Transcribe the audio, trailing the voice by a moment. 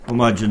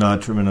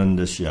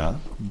Umajanatramanandasya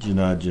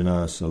Jana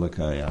Jana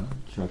Salakaya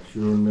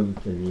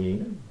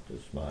Chakshurnavitanyena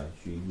Tasmai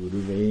Shri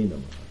Guruve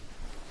Namaha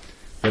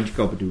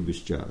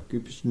Panchakapatubhischa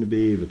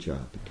Kripishnabhevacha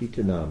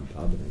Patitanam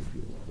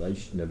Pavanabhyo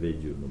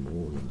Vaishnavedyo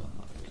Namo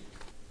Namaha.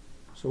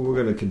 So we're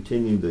going to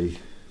continue this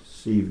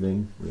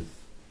evening with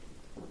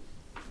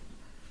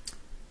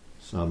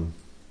some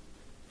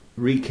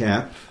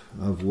recap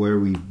of where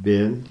we've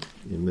been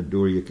in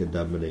Madhurya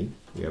Kadambini.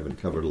 We haven't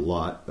covered a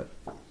lot, but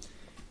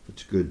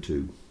it's good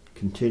to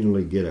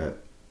continually get a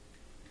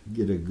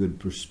good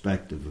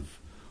perspective of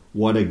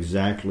what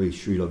exactly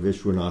Srila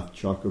Vishwanath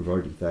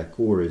Chakravarti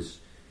Thakur is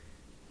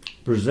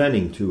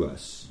presenting to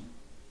us.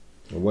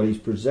 And what he's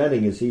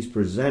presenting is he's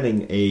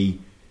presenting an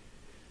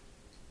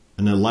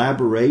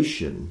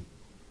elaboration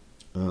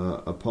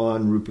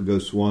upon Rupa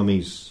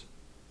Goswami's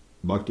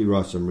Bhakti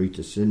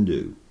Rasamrita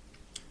Sindhu.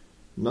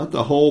 Not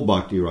the whole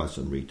Bhakti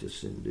Rasamrita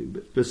Sindhu,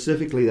 but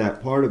specifically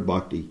that part of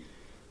Bhakti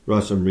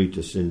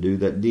Rasamrita Sindhu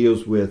that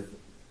deals with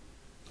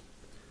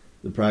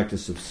the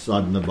practice of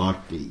sadhana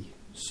bhakti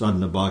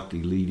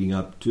leading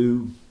up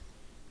to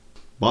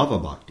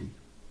bhava bhakti.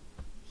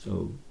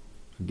 So,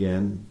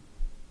 again,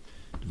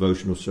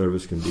 devotional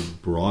service can be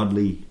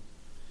broadly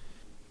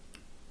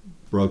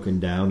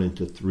broken down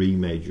into three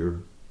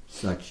major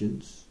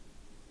sections: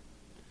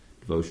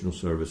 devotional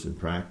service in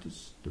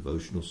practice,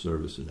 devotional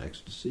service in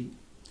ecstasy,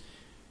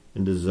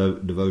 and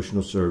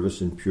devotional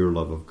service in pure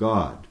love of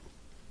God.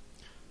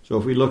 So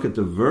if we look at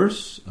the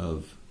verse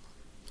of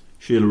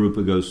Srila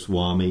Rupa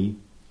Goswami,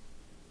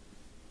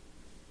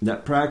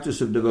 that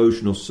practice of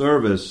devotional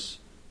service,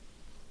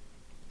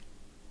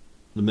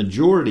 the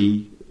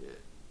majority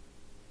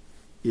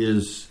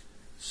is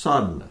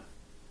sadhana,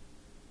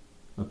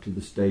 up to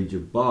the stage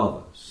of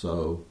bhava.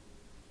 So,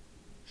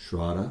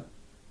 shraddha,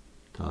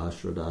 ta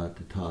shraddha,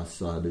 tata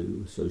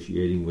sadhu,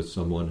 associating with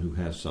someone who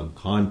has some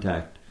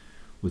contact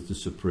with the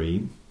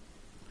Supreme,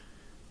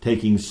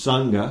 taking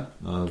sangha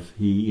of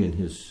he and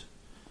his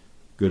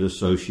good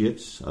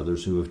associates,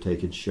 others who have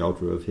taken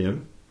shelter of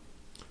him,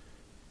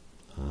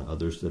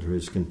 others that are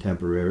his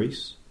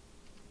contemporaries.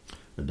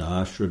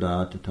 Ada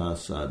shraddha tata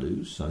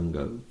sadhu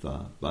sangha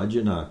va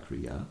bhajana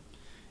kriya,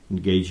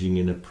 engaging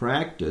in a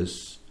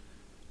practice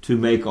to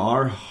make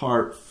our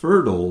heart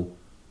fertile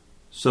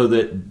so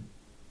that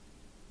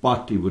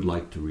bhakti would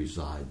like to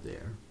reside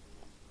there.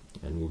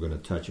 And we're going to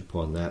touch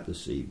upon that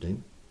this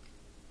evening.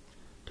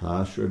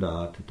 Ta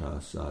shraddha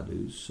tata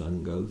sadhu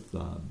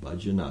sangotha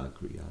bhajana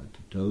kriya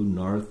tato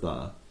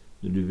nartha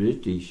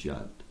nirviti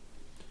shat.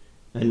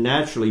 And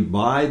naturally,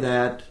 by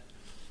that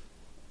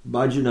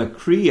bhajana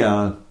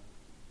kriya,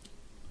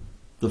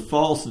 the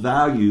false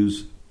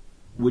values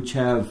which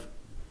have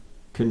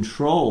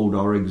controlled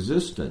our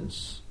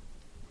existence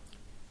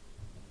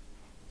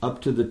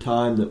up to the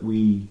time that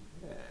we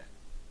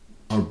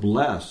are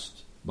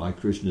blessed by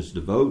Krishna's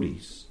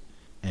devotees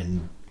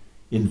and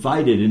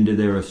invited into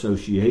their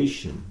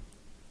association.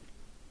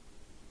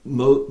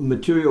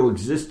 Material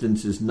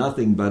existence is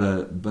nothing but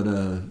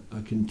a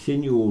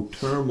continual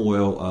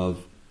turmoil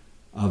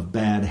of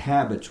bad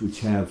habits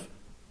which have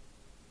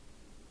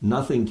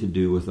nothing to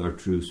do with our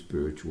true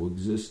spiritual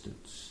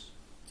existence.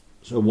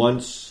 So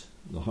once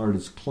the heart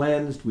is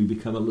cleansed, we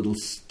become a little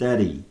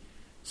steady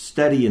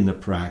in the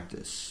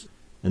practice.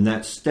 And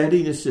that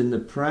steadiness in the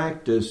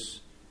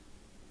practice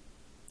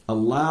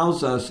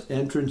allows us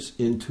entrance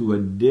into a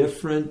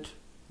different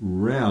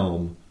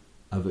realm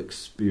of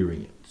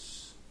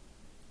experience.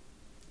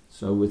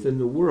 So within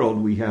the world,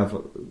 we have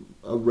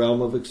a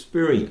realm of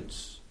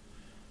experience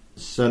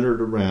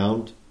centered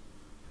around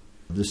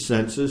the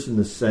senses and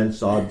the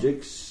sense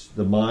objects,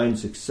 the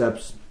mind's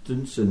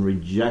acceptance and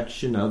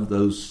rejection of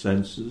those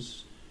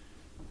senses,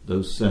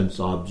 those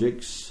sense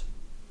objects,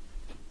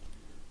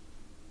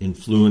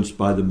 influenced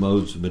by the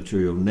modes of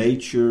material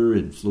nature,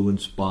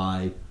 influenced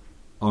by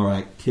our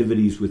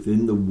activities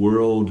within the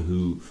world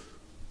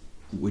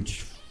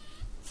which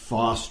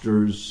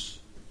fosters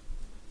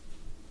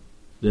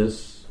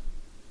this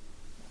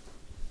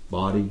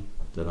body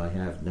that I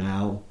have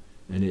now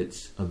and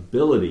its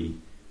ability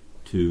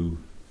to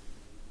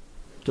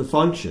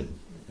function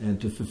and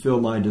to fulfill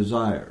my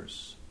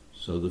desires.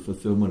 So the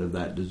fulfillment of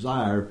that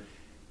desire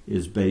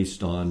is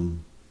based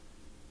on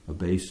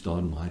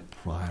my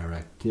prior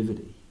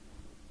activity.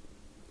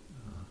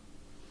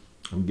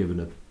 I'm given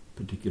a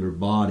particular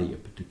body, a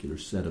particular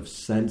set of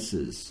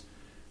senses.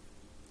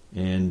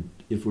 And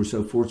if we're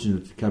so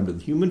fortunate to come to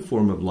the human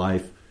form of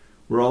life,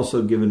 we're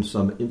also given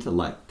some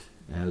intellect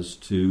as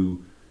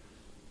to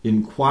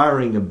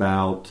inquiring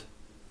about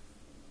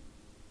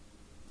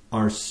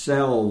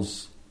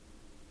ourselves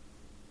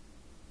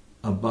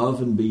above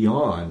and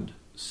beyond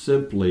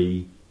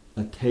simply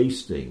a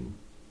tasting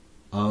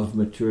of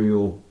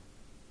material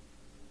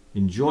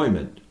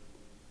enjoyment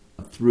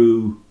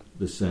through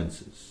the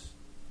senses,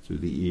 through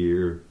the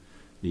ear,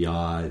 the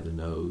eye, the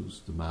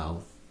nose, the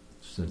mouth,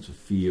 sense of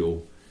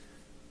feel.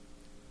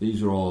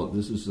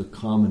 This is the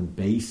common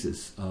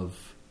basis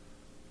of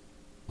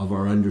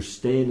our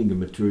understanding of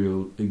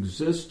material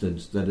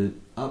existence, that it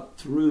up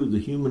through the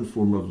human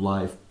form of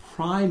life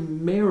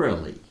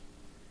primarily,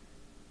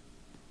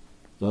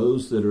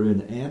 those that are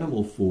in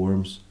animal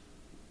forms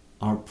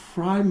are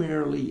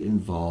primarily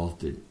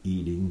involved in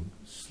eating,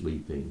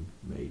 sleeping,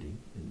 mating,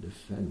 and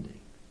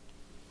defending.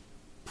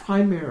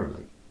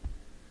 Primarily.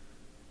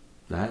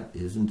 That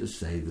isn't to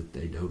say that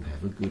they don't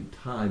have a good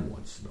time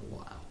once in a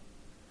while.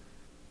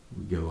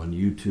 We go on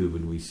YouTube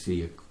and we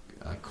see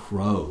a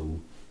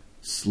crow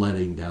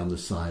sledding down the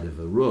side of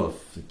a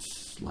roof.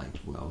 It's like,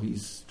 well,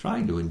 he's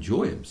trying to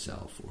enjoy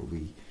himself. Or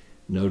we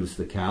notice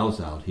the cows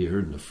out here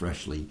in the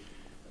freshly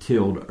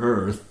tilled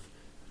earth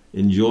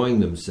enjoying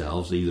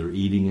themselves, either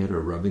eating it or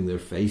rubbing their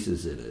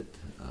faces in it.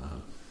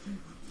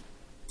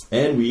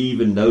 And we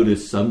even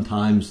notice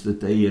sometimes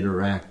that they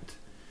interact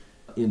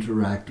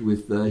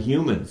with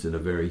humans in a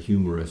very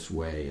humorous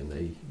way, and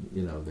they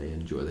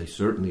enjoy. They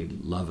certainly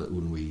love it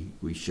when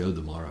we show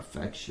them our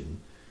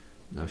affection.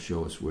 Now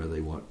show us where they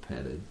want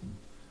petted.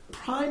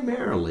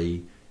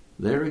 Primarily,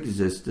 their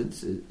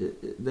existence,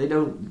 they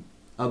don't,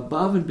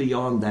 above and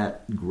beyond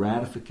that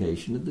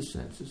gratification of the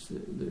senses,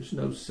 there's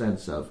no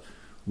sense of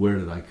where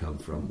did I come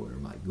from, where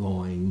am I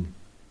going,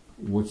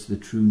 what's the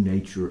true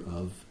nature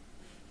of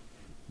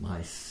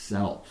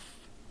myself.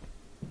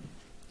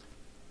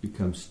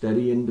 Become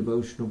steady in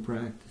devotional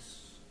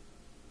practice.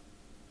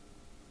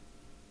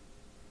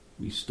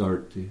 We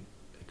start to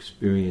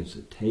experience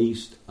a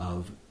taste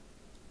of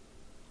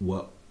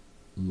what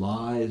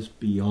lies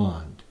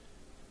beyond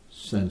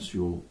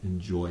sensual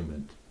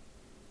enjoyment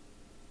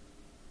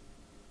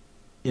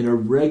in a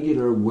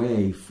regular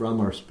way from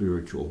our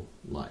spiritual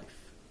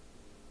life.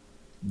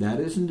 That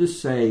isn't to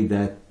say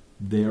that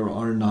there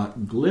are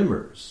not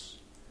glimmers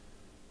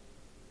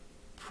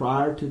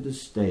prior to the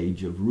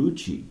stage of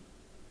ruchi,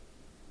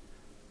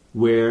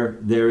 where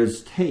there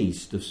is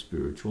taste of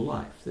spiritual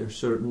life. There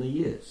certainly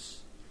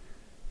is.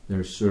 There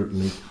are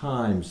certainly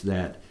times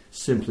that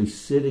simply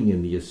sitting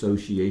in the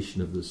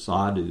association of the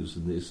sadhus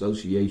and the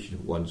association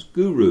of one's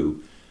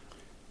guru,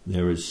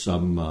 there is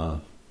some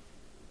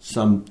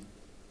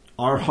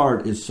our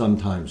heart is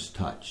sometimes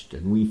touched,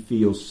 and we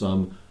feel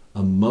some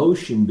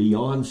emotion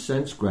beyond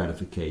sense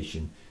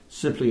gratification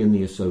simply in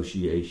the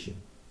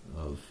association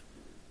of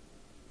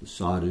the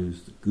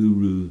sadhus, the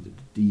guru,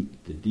 the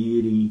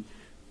deity,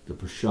 the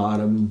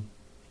prasadam.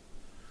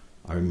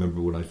 I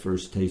remember when I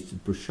first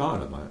tasted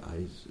prasadam,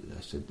 I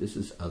said, this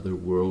is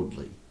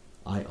otherworldly.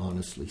 I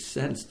honestly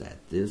sensed that.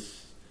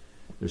 There's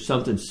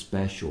something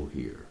special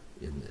here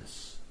in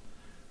this.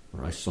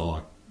 When I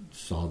saw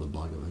the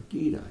Bhagavad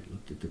Gita, I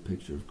looked at the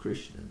picture of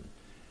Krishna,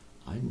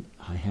 and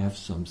I have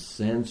some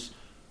sense,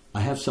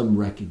 I have some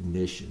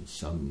recognition,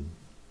 some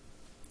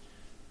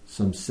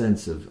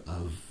sense of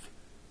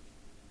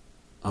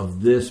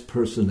this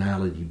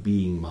personality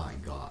being my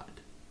God.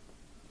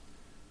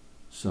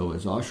 So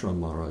as Ashram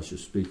Maharaj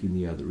was speaking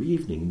the other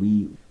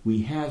evening,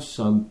 we have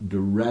some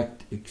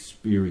direct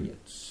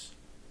experience.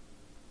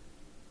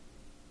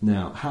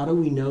 Now, how do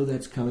we know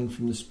that's coming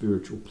from the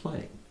spiritual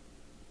plane?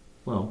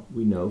 Well,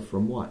 we know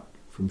from what?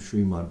 From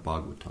Srimad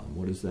Bhagavatam.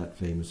 What is that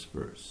famous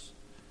verse?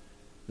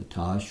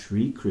 Ata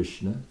Shri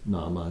Krishna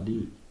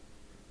Namadi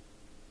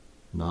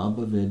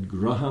Nabhaved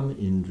Graham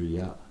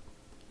Indriya.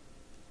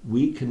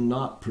 We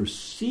cannot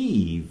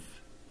perceive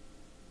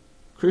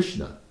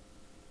Krishna,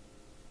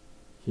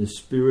 his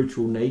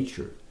spiritual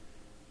nature,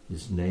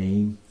 his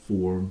name,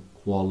 form,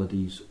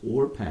 qualities,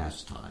 or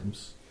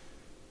pastimes.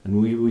 And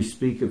when we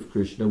speak of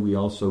Krishna, we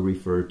also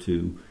refer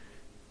to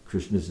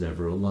Krishna's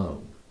never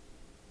alone.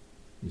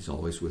 He's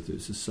always with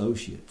his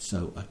associates.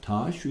 So,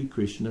 Ata Shri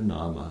Krishna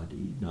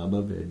Namadi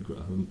Nabhaved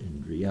Graham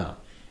Indriya.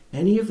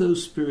 Any of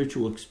those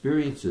spiritual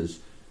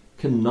experiences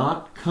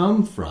cannot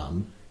come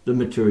from the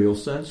material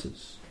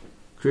senses.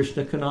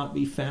 Krishna cannot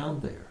be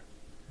found there.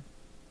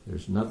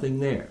 There's nothing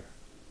there.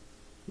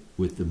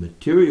 With the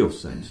material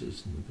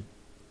senses,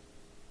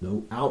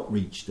 no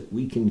outreach that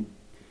we can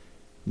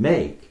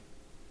make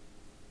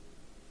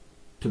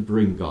to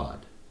bring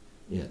God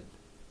in.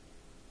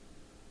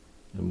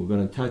 And we're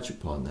going to touch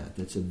upon that.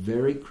 That's a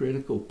very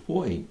critical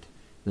point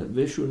that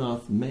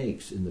Vishwanath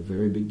makes in the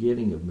very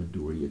beginning of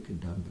Madhurya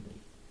Kadambini,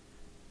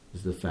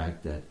 is the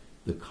fact that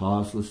the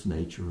causeless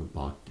nature of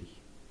bhakti.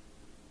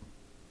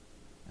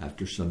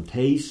 After some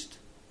taste,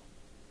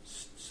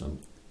 some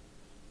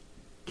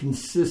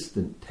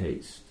consistent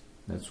taste.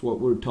 That's what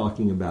we're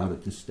talking about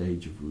at the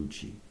stage of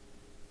ruchi.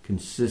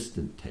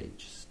 Consistent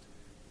taste.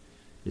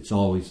 It's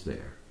always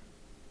there.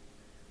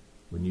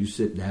 When you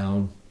sit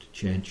down to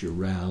chant your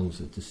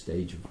rounds at the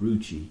stage of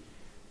ruchi,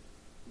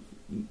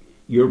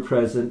 you're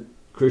present,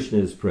 Krishna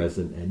is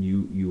present, and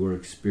you are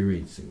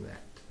experiencing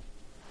that.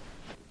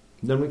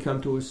 Then we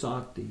come to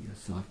asakti.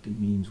 Asakti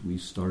means we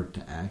start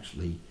to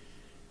actually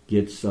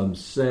get some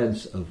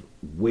sense of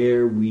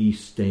where we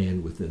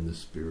stand within the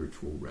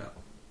spiritual realm.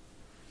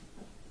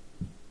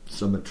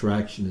 Some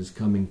attraction is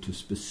coming to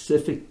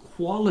specific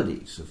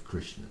qualities of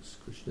Krishna's.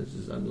 Krishna's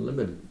is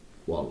unlimited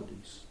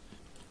qualities.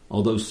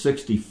 Although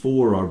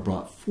 64 are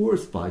brought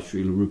forth by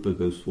Srila Rupa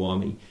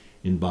Goswami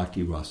in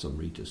Bhakti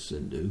Rasamrita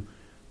Sindhu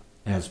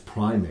as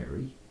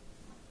primary,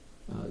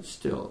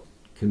 still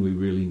can we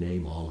really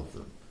name all of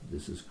them?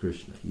 This is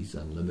Krishna. He's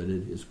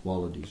unlimited. His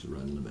qualities are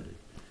unlimited.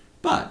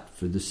 But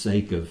for the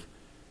sake of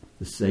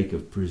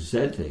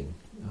presenting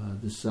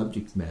the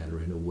subject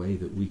matter in a way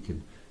that we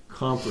can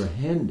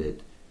comprehend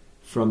it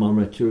from our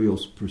material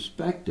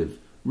perspective,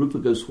 Rupa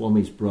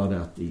Goswami's brought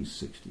out these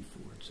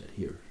 64 and said,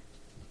 here,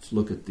 let's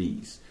look at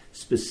these.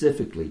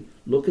 Specifically,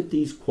 look at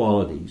these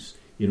qualities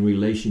in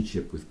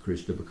relationship with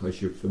Krishna,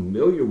 because you're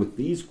familiar with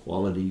these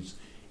qualities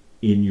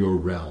in your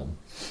realm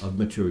of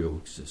material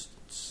existence.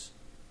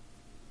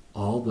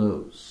 All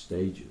those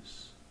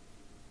stages,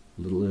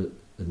 little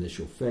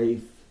initial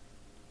faith,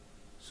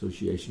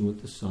 association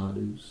with the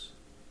sadhus,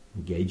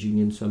 engaging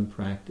in some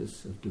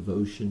practice of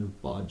devotion,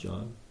 of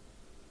bhajan,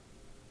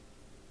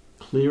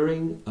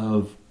 clearing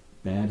of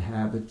bad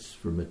habits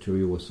for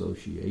material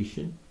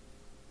association,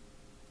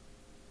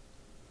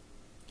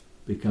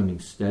 becoming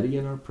steady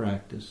in our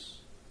practice,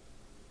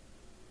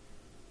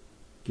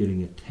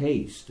 getting a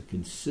taste, a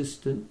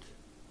consistent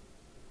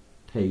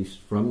taste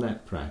from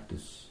that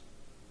practice,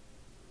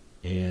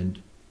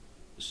 and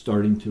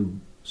starting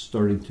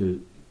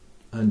to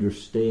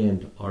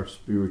understand our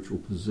spiritual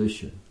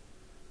position.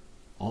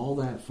 All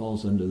that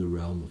falls under the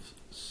realm of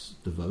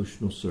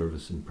devotional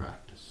service and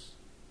practice.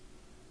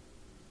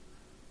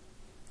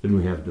 Then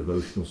we have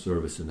devotional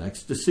service and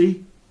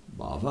ecstasy,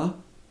 bhava,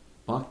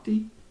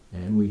 bhakti,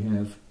 and we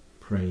have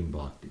prem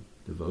bhakti,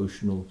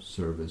 devotional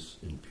service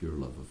and pure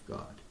love of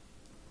God.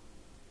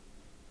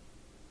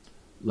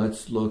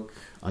 Let's look,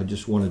 I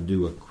just want to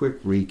do a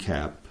quick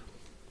recap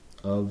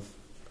of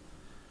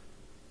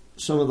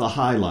some of the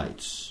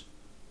highlights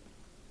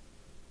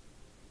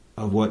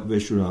of what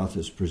Vishwanath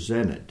has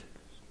presented.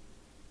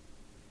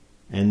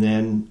 And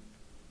then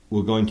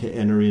we're going to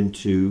enter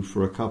into,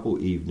 for a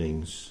couple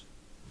evenings,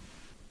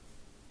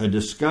 a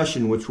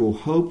discussion which will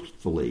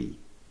hopefully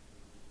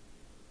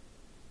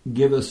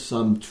give us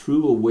some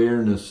true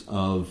awareness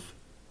of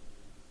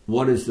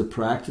what is the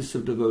practice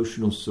of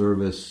devotional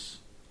service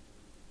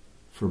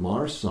from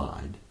our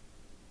side,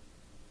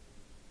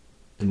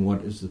 and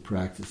what is the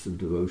practice of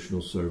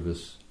devotional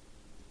service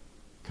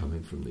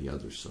coming from the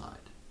other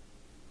side.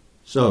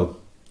 So,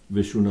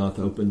 Vishwanath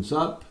opens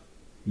up.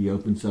 He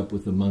opens up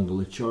with a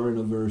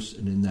Mangalacharana verse,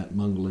 and in that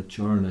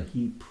Mangalacharana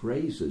he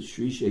praises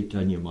Sri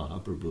Chaitanya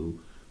Mahaprabhu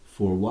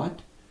for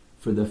what?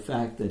 For the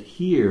fact that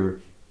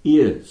here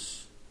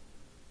is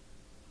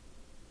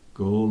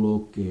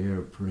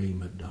Golokar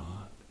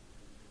Premadan.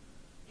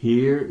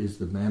 Here is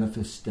the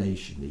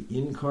manifestation, the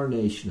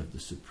incarnation of the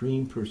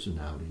Supreme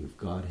Personality of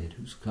Godhead,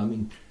 who's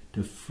coming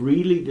to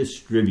freely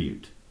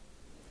distribute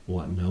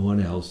what no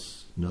one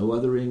else, no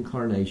other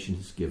incarnation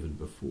has given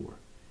before.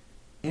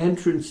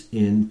 Entrance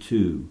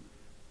into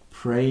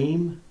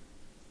prem,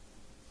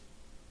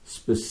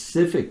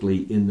 specifically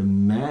in the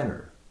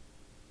manner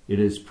it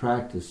is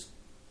practiced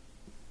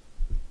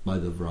by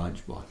the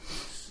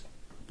Vrajbhaktis,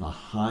 the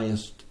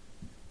highest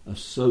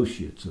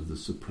associates of the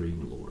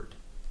Supreme Lord.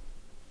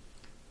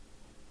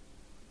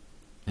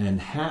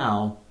 And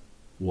how,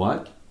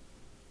 what?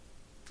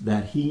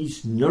 That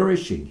he's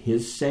nourishing,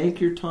 his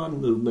Sankirtan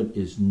movement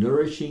is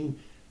nourishing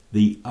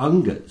the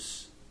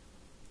Angas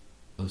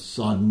of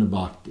sadhana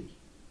bhakti.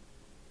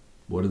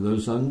 What are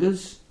those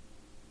Angas?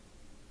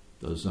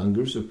 Those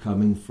Angas are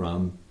coming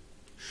from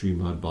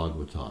Srimad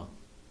Bhagavatam.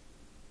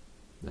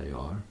 They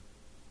are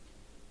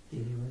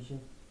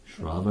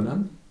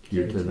Shravanam,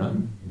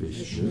 Kirtanam,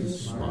 Vishnu,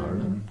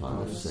 Smaranam,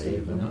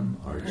 Padasevanam,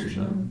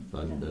 Archanam,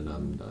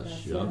 Vandanam,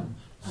 Dashyam,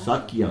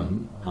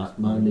 Sakyam,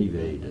 Atma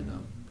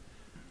Nivedanam.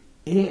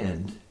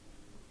 And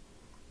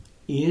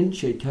in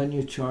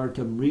Chaitanya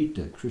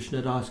Charitamrita,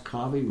 Krishnadas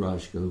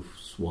Kaviraj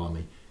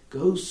Goswami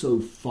goes so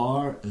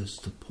far as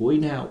to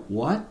point out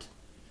what?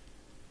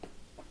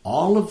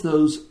 All of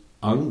those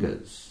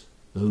Angas,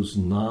 those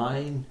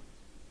 9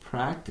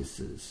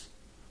 practices,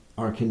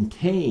 are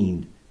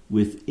contained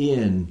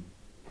within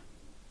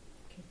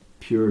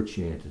pure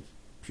chanting.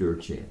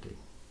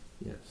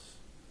 Yes.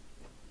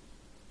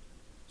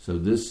 So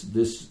this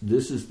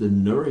is the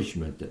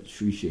nourishment that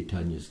Sri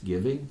Chaitanya is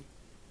giving,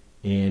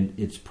 and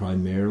it's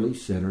primarily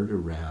centered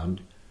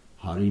around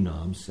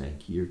Harinam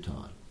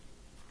Sankirtan.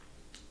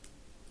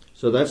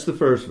 So that's the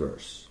first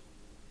verse.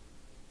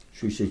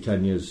 Sri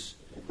Chaitanya's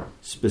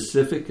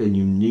specific and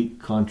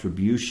unique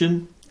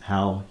contribution,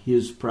 how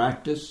his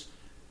practice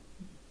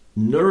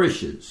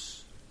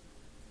nourishes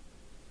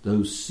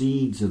those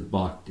seeds of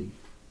bhakti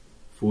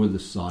for the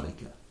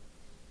sadhaka.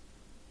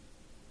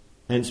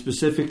 And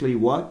specifically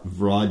what?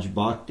 Vraj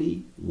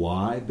bhakti.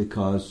 Why?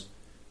 Because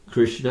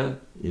Krishna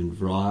in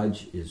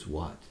Vraj is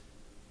what?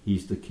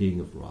 He's the king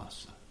of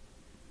rasa.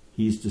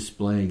 He's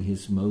displaying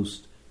his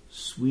most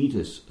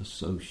sweetest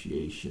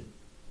association.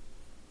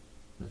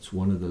 That's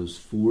one of those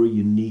 4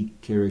 unique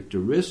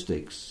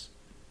characteristics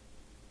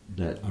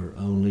that are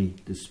only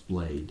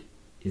displayed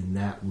in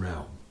that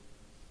realm,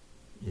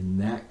 in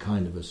that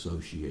kind of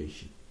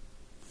association.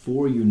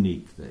 4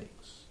 unique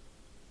things,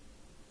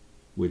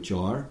 which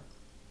are,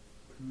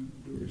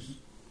 there's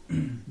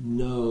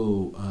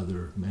no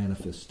other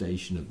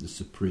manifestation of the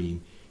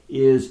Supreme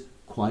is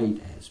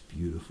quite as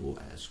beautiful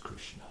as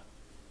Krishna.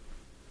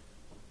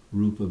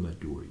 Rupa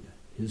Madhurya.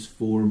 His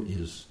form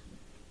is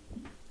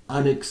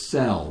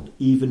unexcelled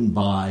even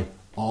by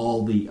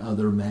all the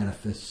other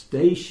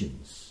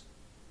manifestations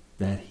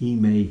that he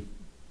may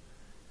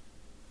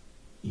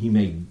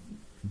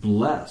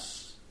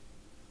bless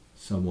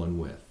someone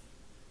with.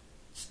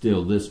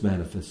 Still, this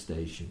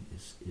manifestation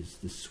is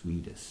the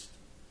sweetest.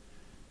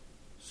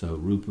 So,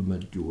 Rupa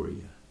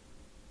Madhurya.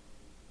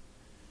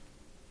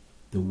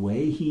 The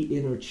way he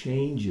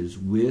interchanges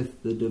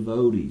with the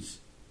devotees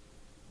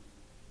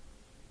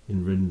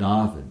in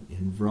Vrindavan,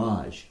 in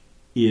Vraj,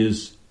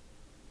 is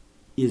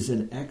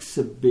an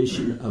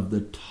exhibition of the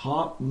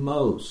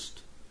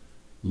topmost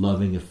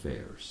loving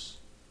affairs.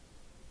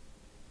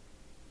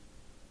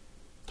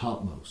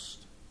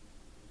 Topmost.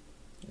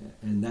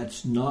 And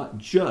that's not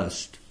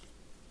just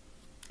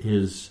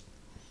his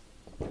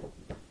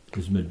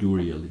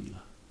Madhurya Leela.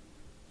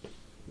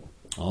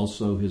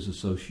 Also his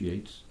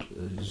associates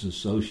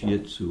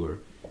who are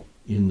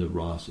in the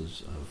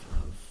rasas of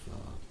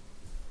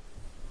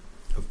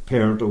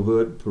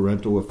parenthood,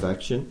 parental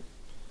affection,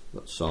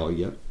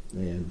 Salya,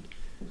 and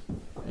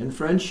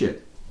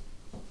friendship,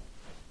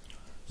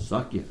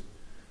 Sakya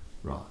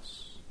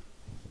Ras.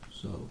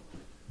 So,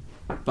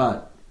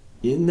 but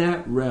in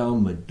that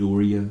realm,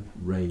 Madhurya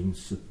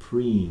reigns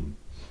supreme,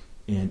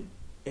 and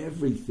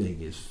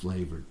everything is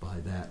flavored by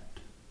that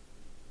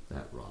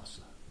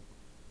rasa.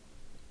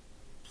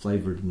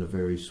 Flavored in a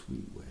very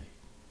sweet way.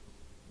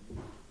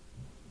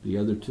 The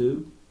other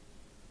two,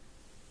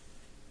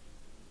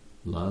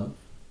 love,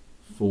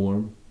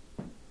 form,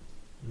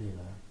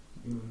 Leela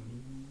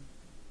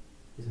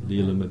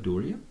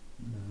Madhurya,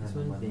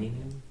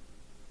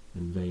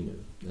 and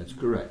Venu. That's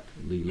correct.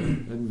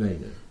 Leela and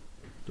Venu.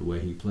 The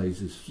way he plays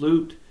his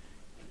flute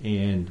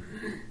and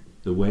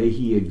the way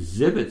he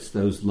exhibits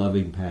those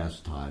loving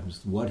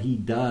pastimes, what he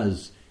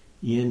does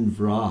in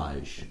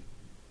Vraj,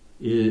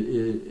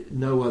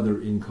 no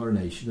other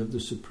incarnation of the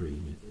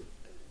Supreme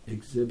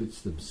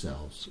exhibits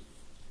themselves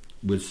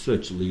with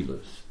such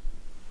leelas.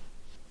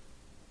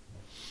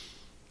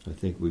 I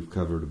think we've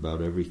covered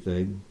about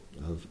everything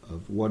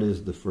of what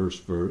is the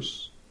first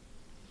verse.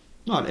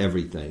 Not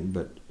everything,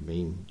 but I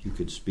mean, you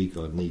could speak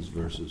on these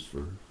verses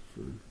for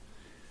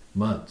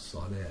months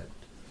on end.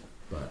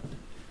 But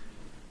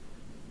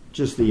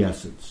just the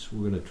essence.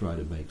 We're going to try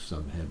to make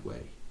some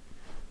headway.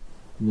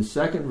 In the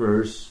second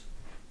verse,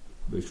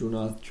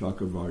 Vishwanath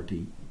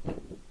Chakravarti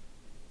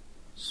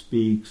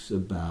speaks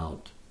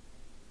about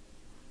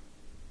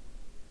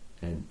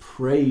and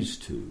prays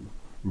to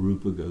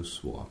Rupa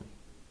Goswami.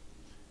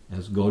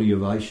 As Gaudiya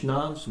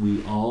Vaishnavas,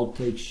 we all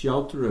take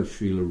shelter of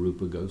Srila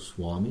Rupa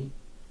Goswami.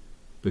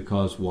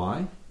 Because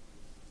why?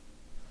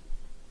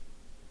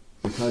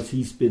 Because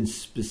he's been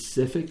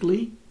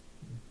specifically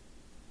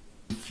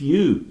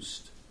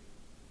infused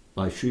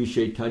by Sri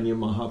Chaitanya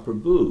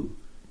Mahaprabhu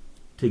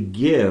to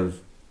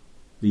give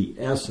the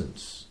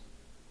essence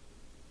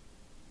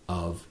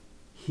of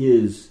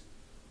his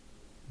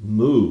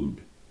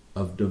mood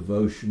of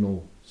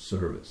devotional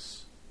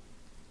service.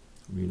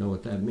 You know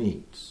what that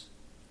means.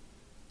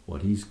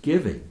 What he's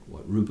giving,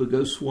 what Rupa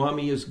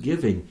Goswami is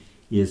giving,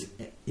 is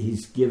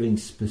he's giving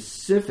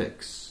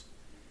specifics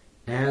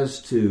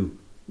as to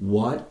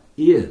what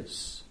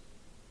is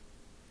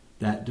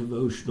that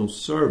devotional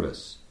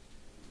service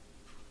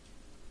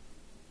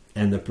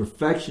and the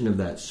perfection of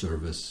that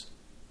service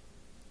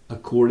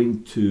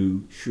according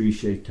to Sri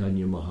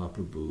Chaitanya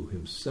Mahaprabhu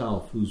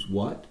himself, who's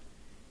what?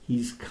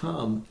 He's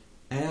come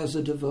as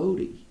a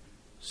devotee.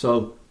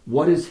 So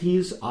what is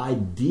his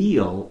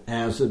ideal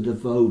as a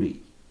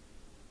devotee?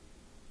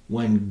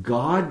 When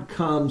God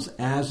comes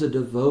as a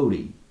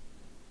devotee,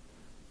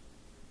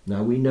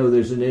 now we know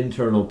there's an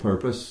internal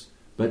purpose,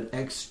 but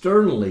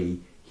externally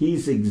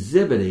he's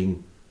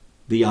exhibiting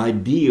the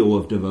ideal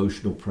of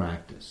devotional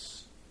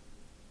practice.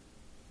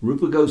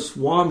 Rupa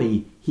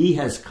Goswami, he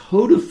has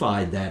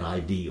codified that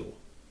ideal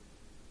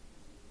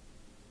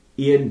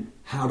in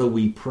how do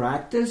we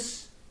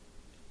practice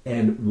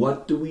and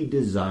what do we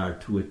desire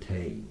to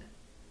attain.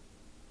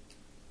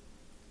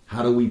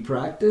 How do we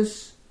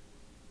practice?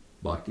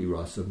 Bhakti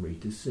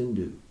Rasamrita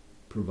Sindhu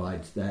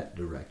provides that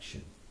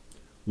direction.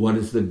 What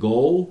is the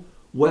goal?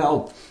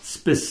 Well,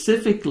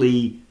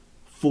 specifically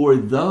for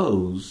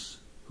those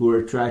who are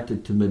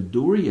attracted to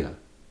Madhurya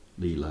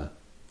Leela,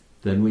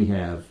 then we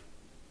have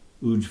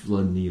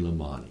Ujjvala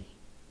Nilamani.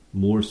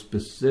 More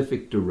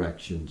specific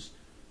directions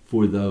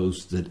for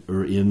those that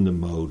are in the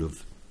mode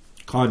of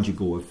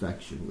conjugal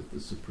affection with the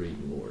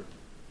Supreme Lord.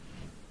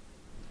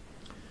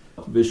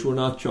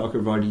 Vishwanath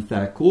Chakravarti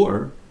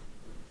Thakur,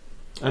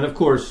 and of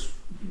course,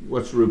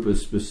 what's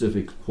Rupa's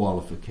specific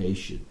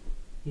qualification?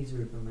 He's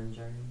Rupa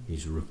Manjari.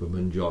 He's Rupa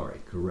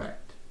Manjari,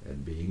 correct.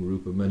 And being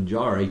Rupa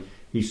Manjari,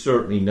 he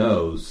certainly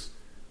knows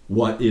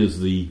what is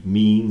the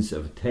means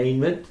of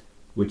attainment,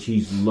 which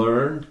he's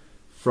learned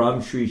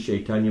from Sri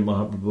Chaitanya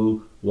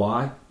Mahaprabhu.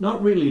 Why?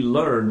 Not really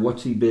learned.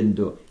 What's he been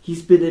doing?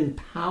 He's been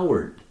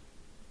empowered.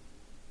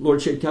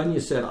 Lord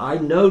Chaitanya said, I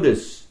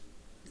notice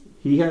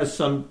He has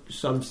some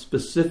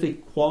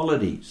specific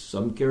qualities,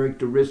 some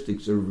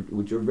characteristics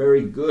which are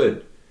very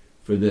good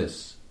for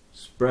this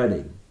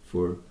spreading,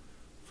 for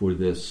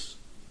this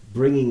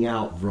bringing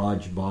out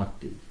Vraj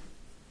Bhakti.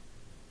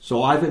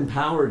 So I've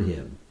empowered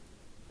him.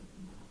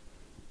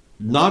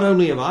 Not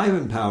only have I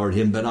empowered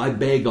him, but I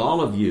beg all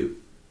of you,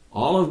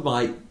 all of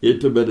my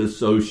intimate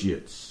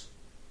associates,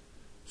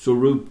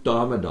 Swarup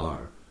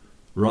Damodar,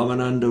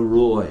 Ramananda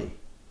Roy,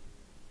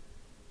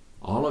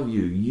 all of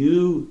you,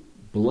 you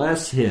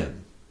bless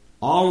him.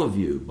 All of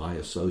you, my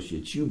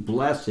associates, you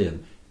bless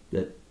him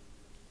that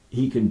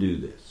he can do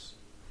this.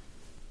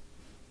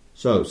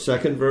 So,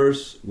 second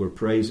verse, we're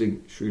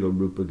praising Srila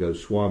Rupa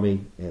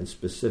Goswami and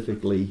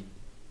specifically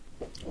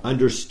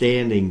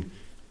understanding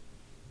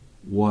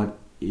what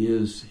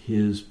is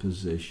his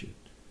position.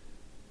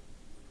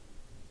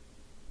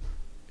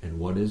 And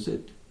what is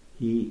it?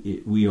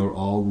 We are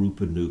all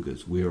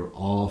Rupanugas. We are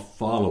all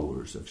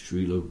followers of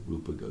Srila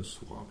Rupa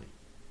Goswami,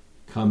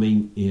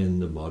 coming in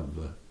the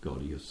Madhva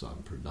Gaudiya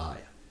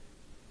Sampradaya.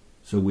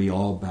 So we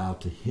all bow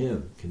to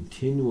him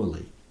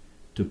continually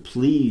to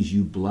please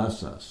you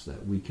bless us,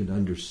 that we can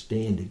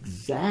understand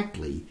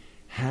exactly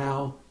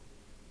how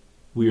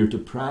we are to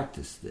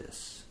practice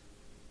this.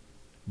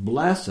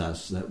 Bless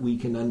us that we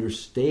can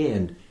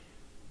understand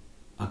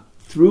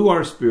through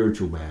our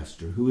spiritual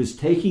master, who is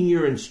taking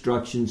your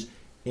instructions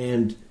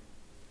and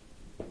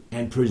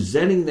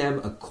presenting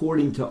them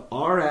according to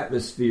our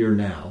atmosphere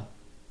now,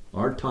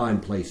 our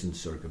time, place, and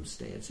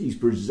circumstance. He's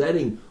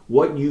presenting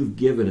what you've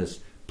given us.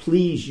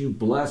 Please, you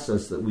bless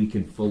us that we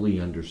can fully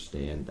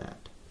understand that.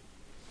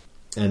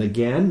 And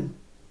again,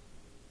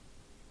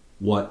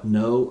 what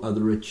no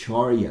other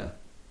acharya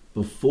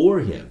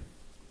before him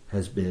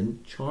has been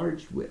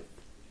charged with,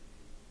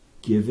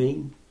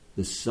 giving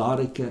the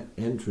sadhaka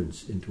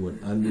entrance into an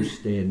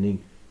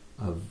understanding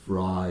of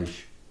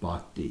Vraj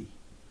Bhakti.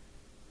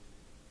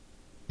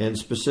 And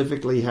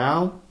specifically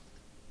how?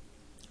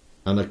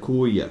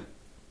 Anakuya.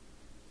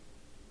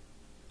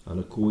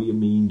 Anakuya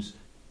means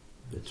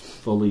it's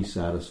fully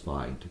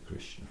satisfying to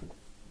Krishna.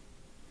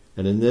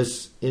 And in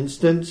this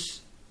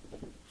instance,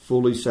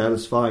 fully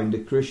satisfying to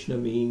Krishna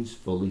means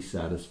fully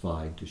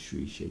satisfying to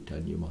Sri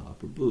Chaitanya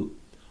Mahaprabhu.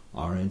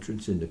 Our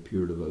entrance into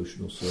pure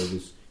devotional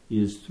service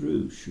is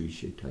through Sri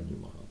Chaitanya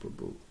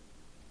Mahaprabhu.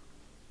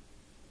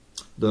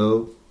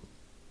 Though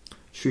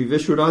Sri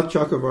Vishwanath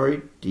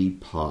Chakravarti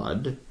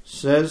Pad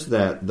says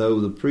that though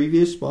the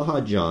previous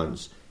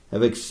Mahajans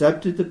have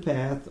accepted the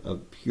path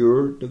of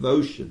pure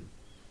devotion,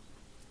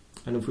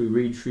 and if we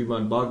read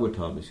Srimad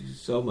Bhagavatam, we see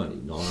so many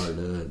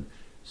Narada and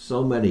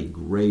so many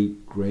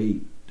great,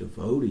 great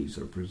devotees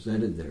are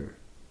presented there.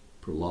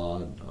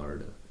 Prahlad,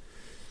 Narada.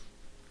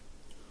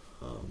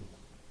 The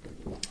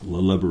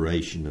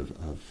liberation of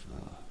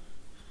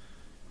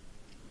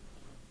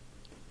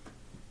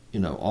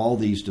all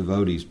these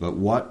devotees. But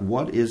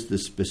what is the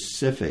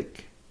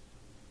specific?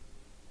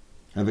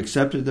 Have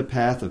accepted the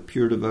path of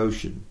pure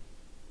devotion.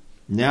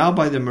 Now,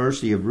 by the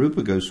mercy of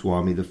Rupa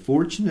Goswami, the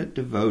fortunate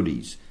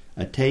devotees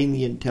attain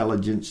the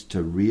intelligence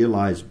to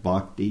realize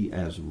bhakti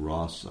as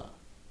rasa.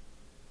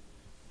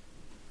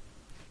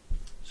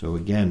 So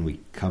again,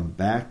 we come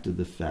back to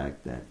the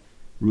fact that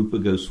Rupa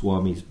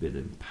Goswami's been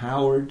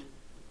empowered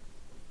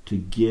to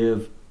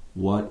give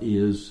what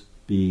is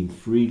being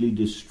freely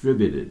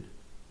distributed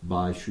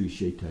by Sri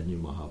Chaitanya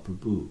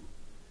Mahaprabhu.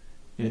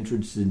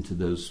 Entrance into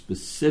those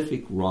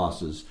specific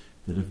rasas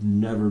that have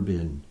never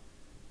been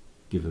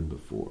given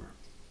before.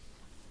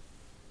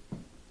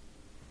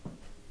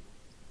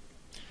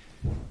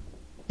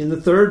 In the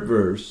third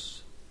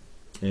verse,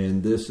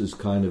 and this is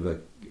kind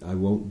of I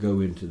won't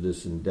go into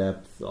this in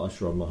depth,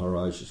 Ashram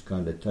Maharaj has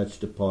kind of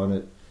touched upon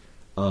it.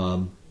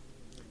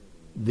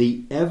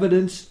 The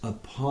evidence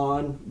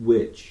upon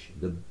which,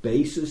 the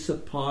basis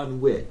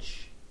upon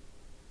which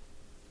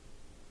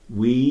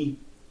we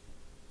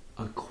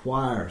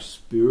acquire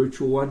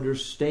spiritual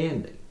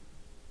understanding,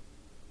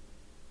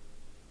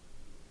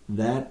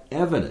 that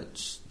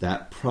evidence,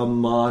 that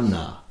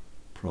pramana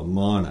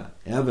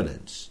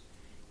evidence,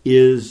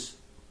 is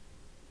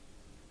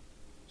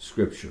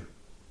Scripture.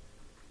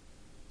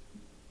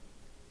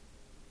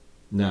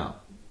 Now,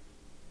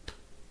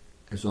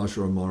 as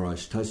Ashram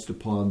Maharaj touched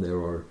upon, there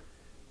are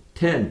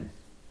 10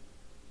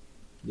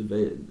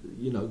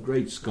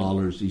 great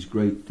scholars, these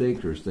great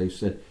thinkers. They've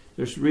said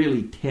there's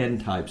really 10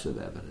 types of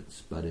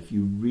evidence, but if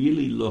you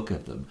really look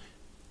at them,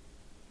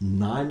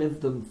 9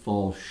 of them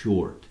fall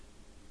short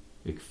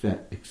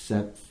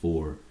except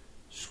for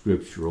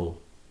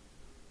scriptural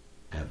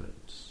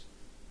evidence.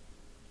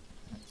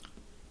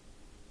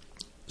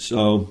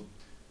 So,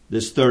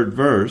 this third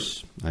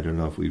verse, I don't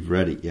know if we've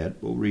read it yet,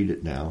 we'll read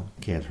it now,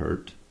 can't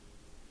hurt.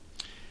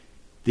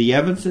 The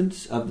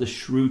evidence of the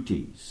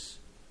Shrutis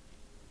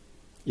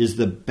is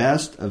the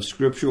best of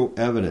scriptural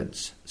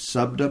evidence,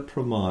 Sabda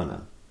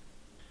Pramana.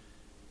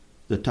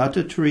 The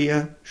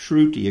Tattatriya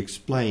Shruti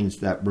explains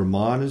that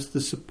Brahman is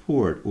the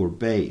support or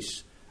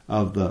base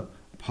of the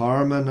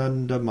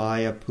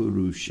Paramanandamaya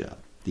Purusha,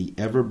 the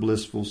ever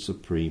blissful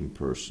Supreme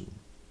Person.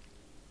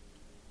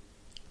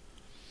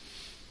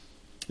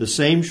 The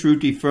same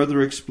Shruti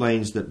further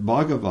explains that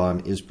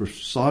Bhagavan is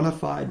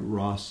personified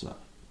rasa,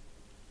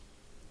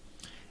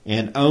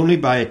 and only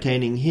by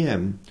attaining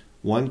him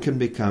one can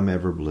become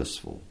ever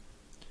blissful.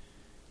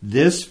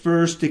 This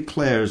verse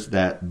declares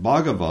that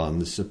Bhagavan,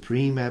 the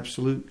supreme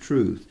absolute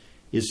truth,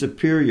 is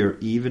superior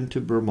even to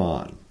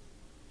Brahman.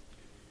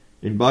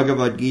 In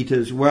Bhagavad Gita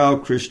as well,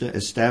 Krishna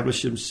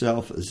established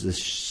himself as the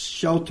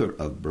shelter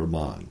of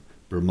Brahman.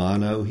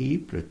 Brahmano hi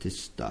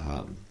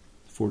pratistaham.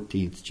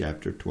 14th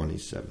chapter,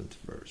 27th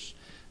verse.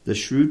 The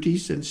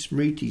Shrutis and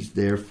Smritis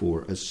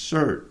therefore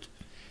assert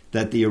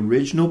that the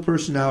original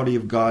personality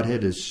of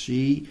Godhead is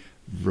Sri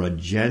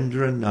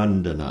Vrajendra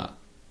Nandana,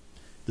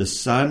 the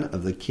son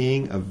of the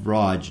king of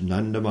Vraj,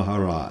 Nanda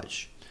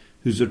Maharaj,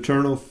 whose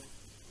eternal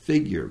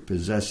figure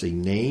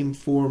possessing name,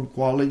 form,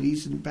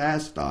 qualities, and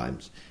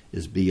pastimes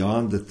is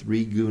beyond the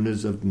three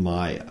gunas of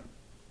Maya.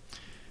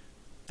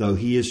 Though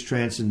he is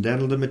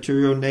transcendental to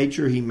material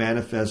nature, he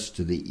manifests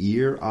to the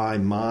ear, eye,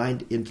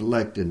 mind,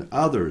 intellect, and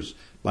others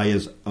by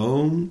his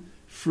own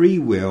free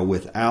will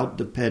without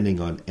depending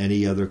on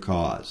any other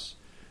cause.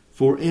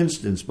 For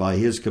instance, by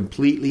his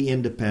completely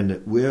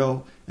independent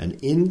will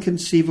and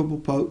inconceivable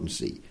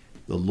potency,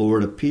 the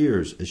Lord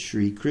appears as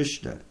Sri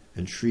Krishna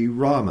and Sri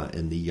Rama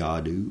in the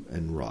Yadu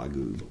and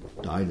Raghu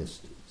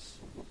dynasties.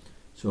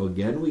 So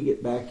again, we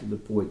get back to the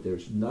point,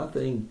 there's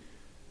nothing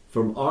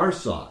from our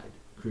side.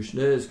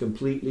 Krishna is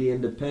completely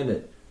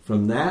independent.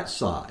 From that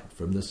side,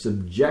 from the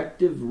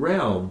subjective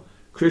realm,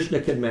 Krishna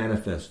can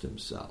manifest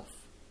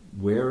himself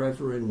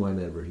wherever and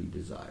whenever he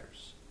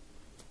desires.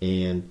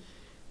 And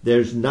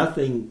there's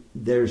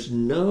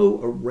no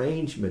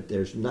arrangement,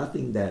 there's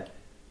nothing that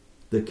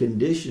the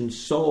conditioned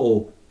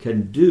soul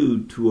can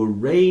do to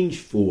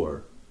arrange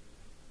for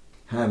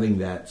having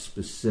that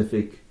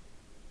specific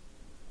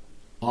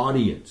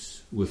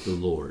audience with the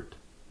Lord.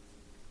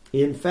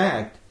 In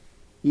fact,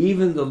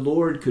 even the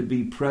Lord could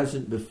be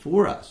present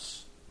before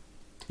us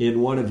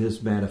in one of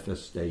his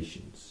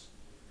manifestations.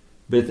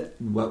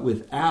 But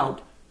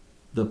without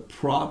the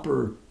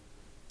proper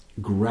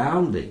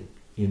grounding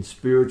in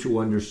spiritual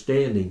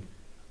understanding,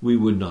 we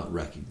would not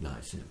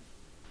recognize him.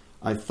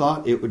 I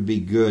thought it would be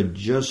good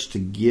just to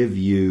give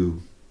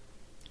you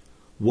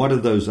what are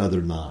those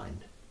other 9?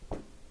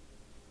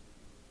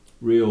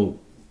 Real,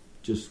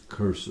 just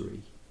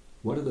cursory.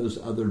 What are those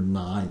other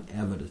 9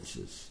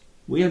 evidences?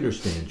 We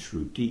understand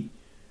Shruti.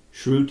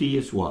 Shruti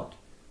is what?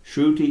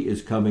 Shruti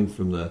is coming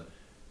from the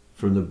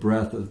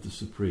breath of the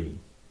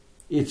Supreme.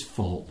 It's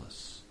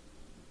faultless.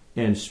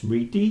 And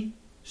Smriti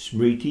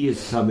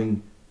is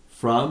coming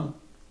from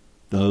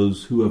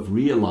those who have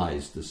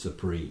realized the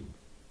Supreme.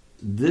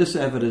 This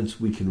evidence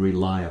we can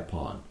rely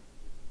upon.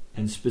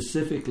 And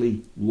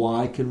specifically,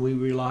 why can we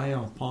rely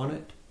upon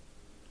it?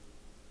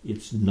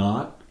 It's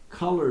not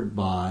colored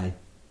by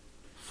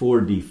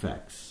 4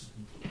 defects.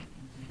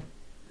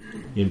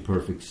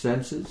 Imperfect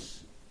senses,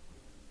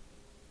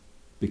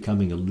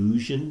 becoming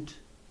illusioned,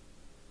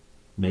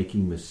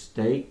 making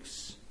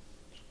mistakes,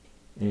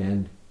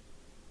 and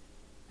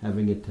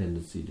having a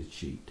tendency to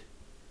cheat.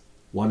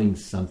 Wanting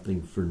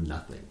something for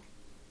nothing.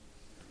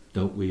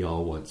 Don't we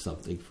all want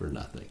something for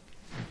nothing?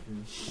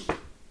 Mm-hmm.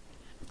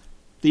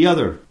 The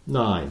other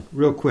 9,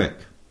 real quick.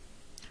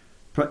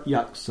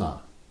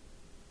 Pratyaksa.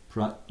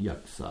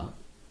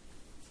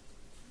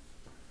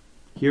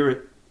 Hear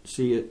it,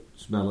 see it,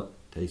 smell it,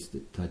 taste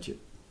it, touch it.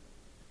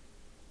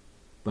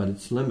 But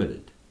it's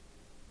limited.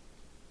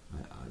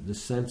 The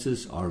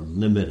senses are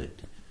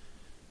limited.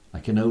 I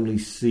can only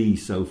see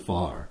so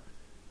far.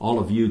 All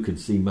of you can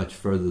see much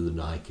further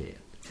than I can.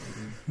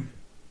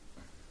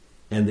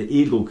 And the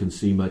eagle can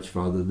see much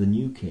farther than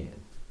you can.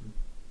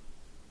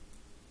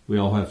 We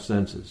all have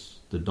senses.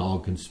 The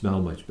dog can smell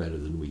much better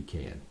than we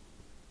can.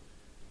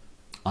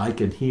 I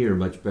can hear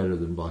much better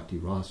than Bhakti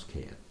Ras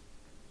can.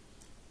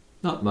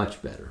 Not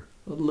much better,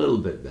 a little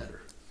bit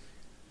better.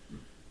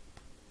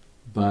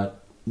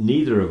 But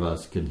neither of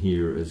us can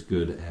hear as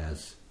good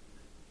as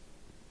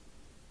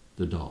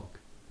the dog.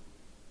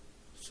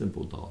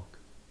 Simple dog.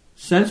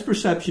 Sense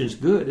perception is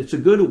good. It's a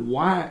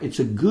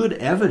good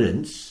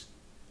evidence.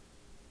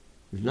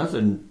 There's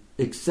nothing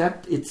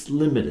except it's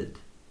limited.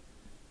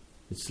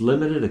 It's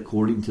limited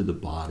according to the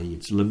body.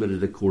 It's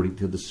limited according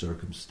to the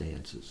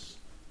circumstances.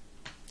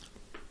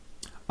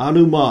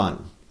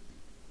 Anuman.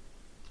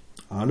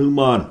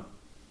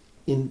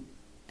 In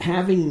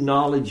having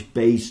knowledge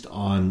based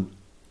on,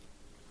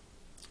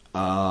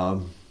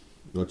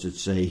 what's it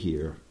say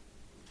here?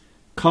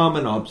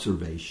 Common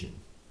observation.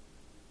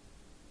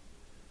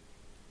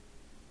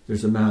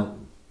 There's a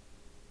mountain.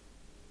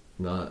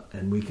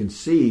 And we can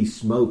see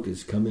smoke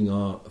is coming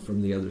off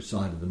from the other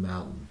side of the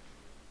mountain.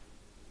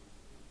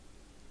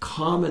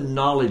 Common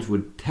knowledge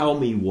would tell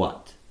me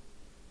what?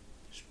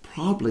 There's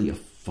probably a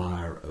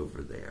fire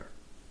over there.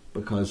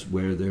 Because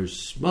where there's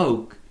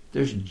smoke,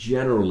 there's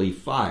generally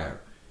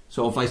fire.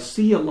 So if I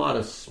see a lot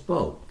of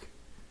smoke,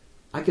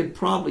 I could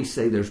probably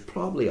say there's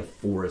probably a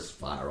forest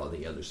fire on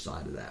the other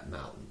side of that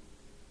mountain.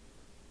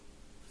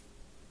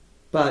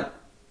 But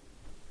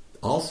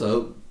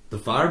also, the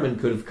firemen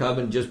could have come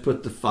and just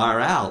put the fire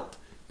out.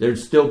 there'd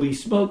still be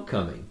smoke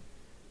coming.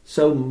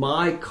 So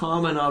my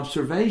common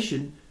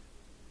observation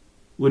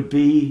would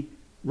be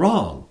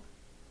wrong.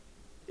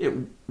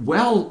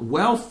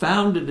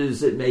 Well-founded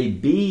as it may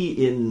be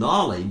in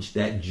knowledge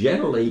that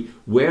generally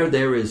where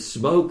there is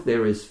smoke,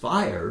 there is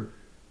fire,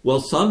 well,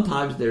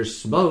 sometimes there's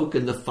smoke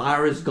and the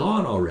fire is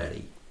gone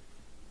already.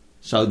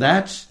 So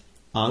that's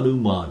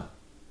anumana.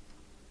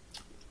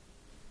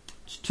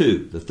 It's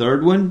 2. The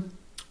third one,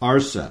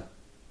 arsa.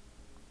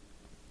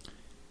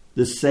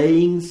 The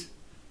sayings,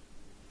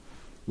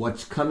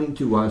 what's coming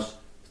to us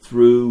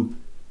through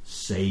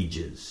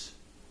sages,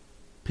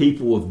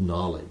 people of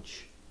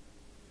knowledge.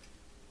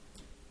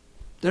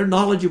 They're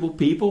knowledgeable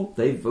people.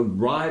 They've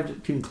arrived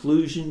at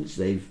conclusions.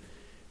 They've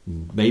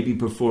maybe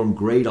performed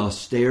great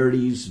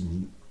austerities,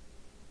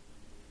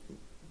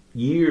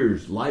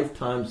 years,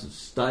 lifetimes of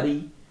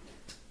study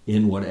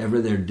in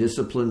whatever their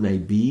discipline may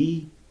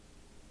be.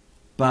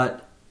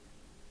 But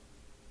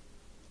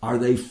are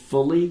they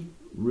fully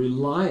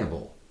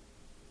reliable?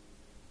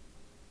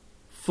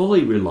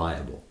 Fully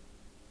reliable?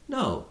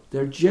 No.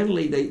 They're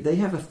generally, they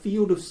have a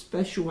field of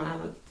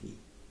speciality.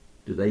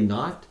 Do they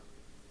not?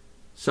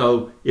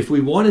 So if we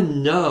want to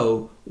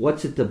know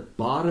what's at the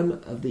bottom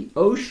of the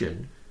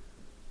ocean,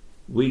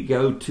 we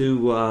go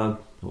to,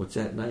 what's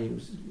that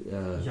name?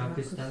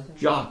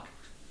 Jacques.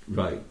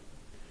 Right.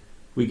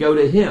 We go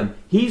to him.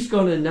 He's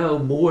going to know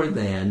more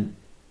than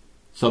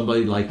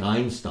somebody like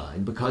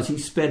Einstein because he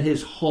spent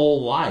his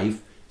whole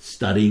life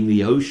studying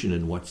the ocean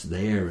and what's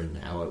there and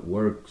how it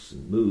works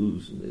and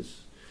moves and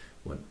this,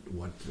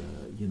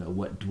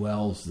 what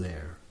dwells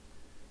there.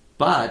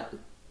 But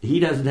he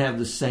doesn't have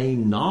the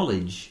same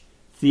knowledge,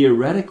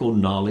 theoretical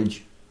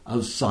knowledge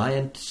of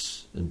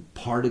science and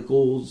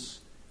particles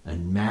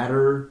and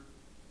matter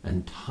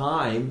and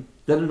time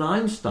that an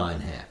Einstein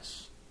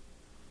has.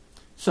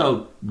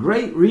 So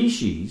great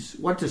rishis,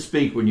 what to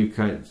speak when you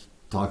kind of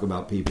talk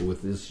about people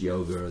with this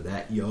yoga or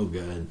that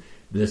yoga and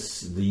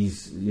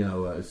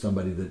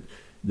somebody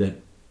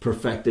that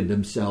perfected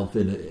himself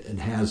and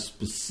has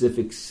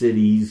specific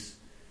cities.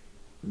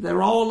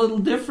 They're all a little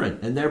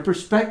different and their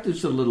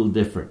perspective's a little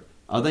different.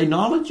 Are they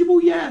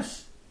knowledgeable?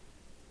 Yes.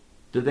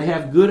 Do they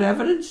have good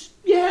evidence?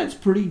 Yeah, it's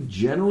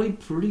generally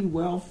pretty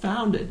well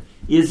founded.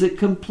 Is it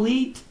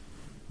complete?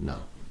 No.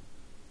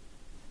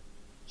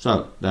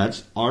 So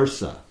that's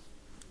arsa.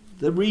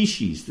 The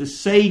rishis, the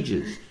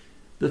sages,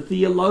 the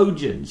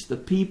theologians, the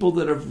people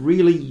that have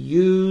really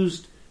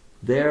used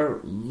their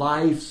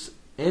life's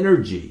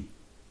energy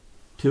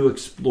to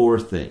explore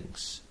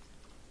things.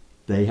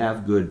 They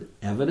have good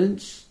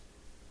evidence,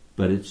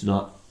 but it's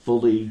not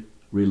fully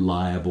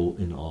reliable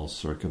in all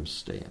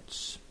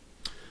circumstance.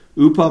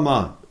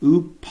 Upamana.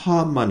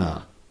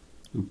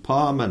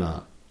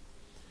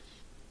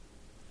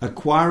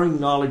 Acquiring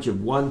knowledge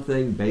of one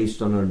thing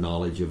based on our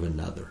knowledge of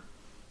another.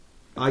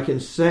 I can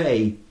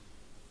say,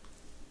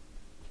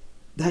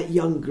 that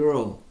young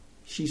girl,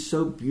 she's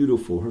so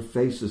beautiful. Her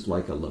face is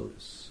like a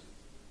lotus.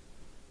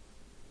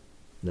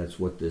 That's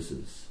what this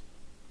is.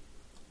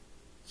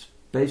 It's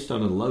based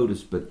on a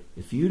lotus, but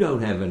if you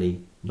don't have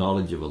any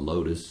knowledge of a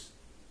lotus,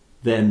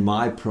 then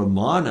my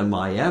pramana,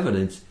 my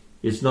evidence,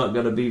 is not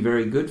going to be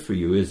very good for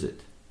you, is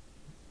it?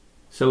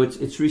 So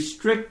it's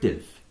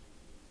restrictive.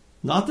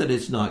 Not that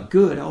it's not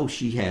good. Oh,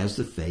 she has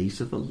the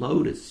face of a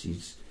lotus.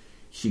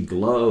 She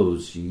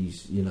glows.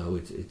 She's,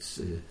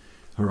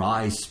 her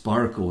eyes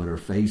sparkle and her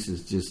face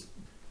is just,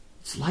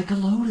 it's like a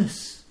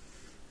lotus.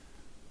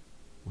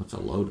 What's a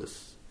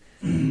lotus?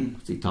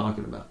 What's he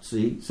talking about?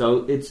 See?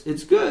 So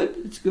it's good.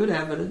 It's good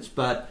evidence,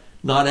 but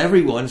not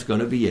everyone's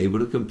going to be able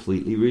to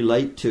completely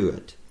relate to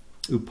it.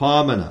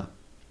 Upamana.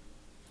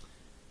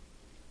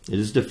 It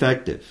is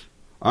defective.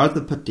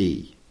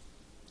 Arthapati.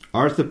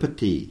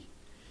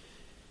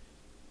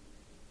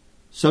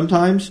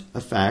 Sometimes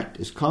a fact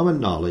is common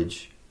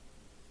knowledge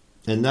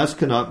and thus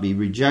cannot be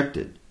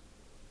rejected.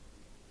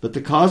 But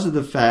the cause of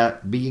the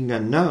fact being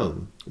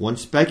unknown, one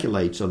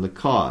speculates on the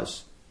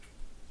cause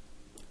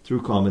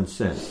through common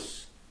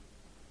sense.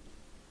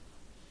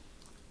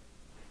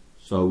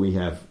 So we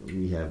have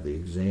the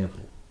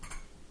example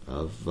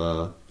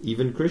of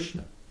even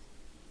Krishna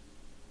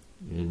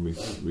in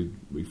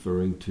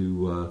referring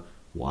to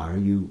why are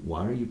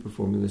you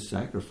performing this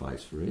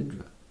sacrifice for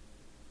Indra?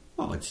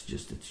 Well, it's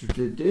a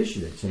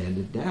tradition. It's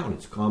handed down.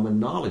 It's common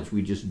knowledge.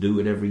 We just do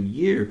it every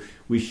year.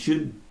 We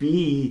should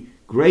be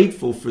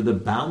grateful for the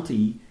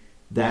bounty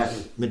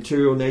that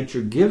material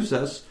nature gives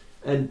us.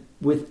 And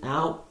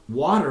without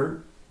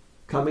water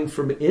coming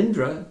from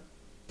Indra,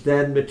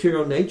 then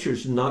material nature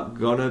is not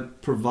going to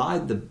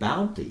provide the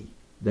bounty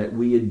that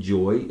we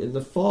enjoy in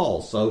the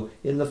fall. So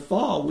in the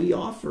fall, we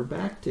offer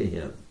back to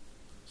him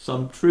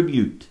some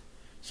tribute,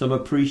 some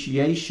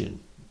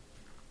appreciation.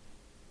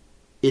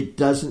 It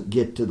doesn't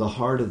get to the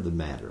heart of the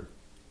matter.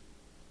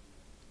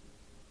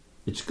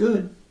 It's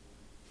good.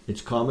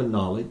 It's common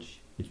knowledge.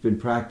 It's been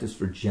practiced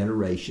for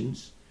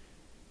generations.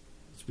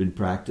 It's been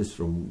practiced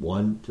from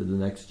one to the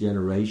next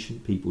generation.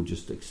 People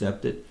just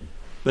accept it.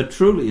 But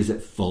truly, is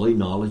it fully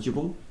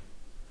knowledgeable?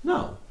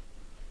 No.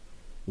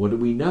 What do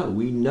we know?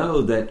 We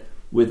know that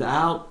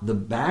without the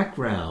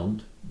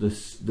background, the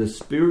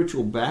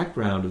spiritual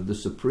background of the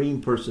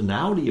Supreme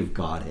Personality of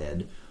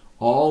Godhead,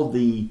 all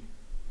the,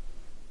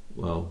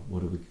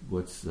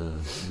 what's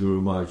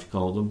Guru Maharaj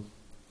called them?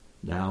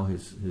 Now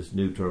his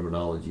new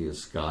terminology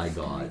is sky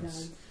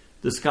gods.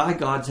 The sky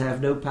gods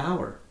have no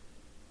power.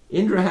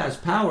 Indra has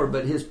power,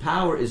 but his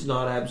power is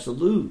not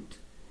absolute.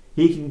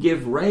 He can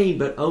give rain,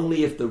 but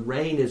only if the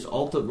rain is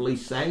ultimately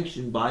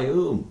sanctioned by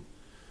whom?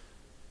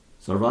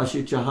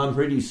 Sarvasya chaham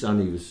hridi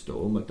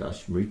sanivisto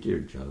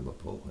matashmritir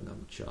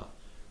janamapohanam cha.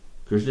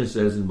 Krishna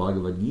says in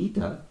Bhagavad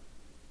Gita,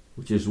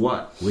 which is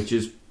what? Which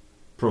is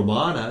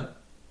pramana.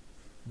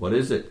 What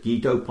is it?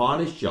 Gita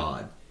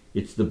Upanishad.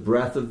 It's the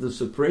breath of the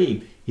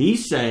Supreme.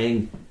 He's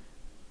saying,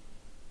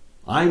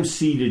 I'm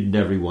seated in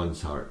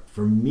everyone's heart.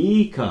 From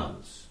me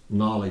comes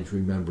knowledge,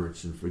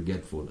 remembrance, and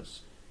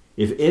forgetfulness.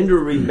 If Indra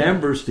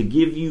remembers to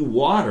give you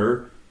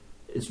water,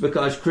 it's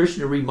because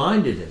Krishna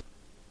reminded him.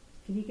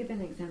 Can you give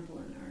an example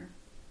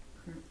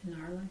in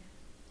our life?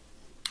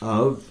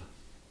 Of?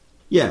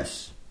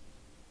 Yes.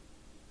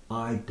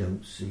 I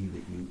don't see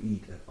that you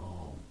eat at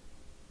all.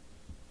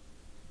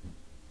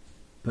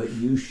 But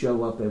you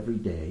show up every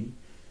day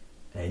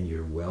and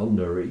you're well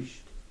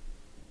nourished.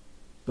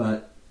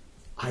 But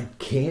I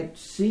can't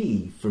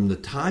see from the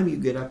time you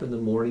get up in the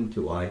morning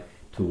to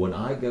when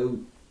I go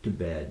to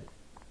bed,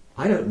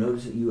 I don't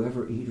notice that you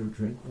ever eat or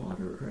drink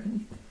water or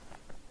anything.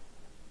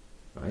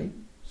 Right?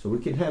 So we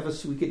could have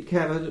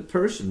a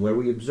person where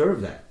we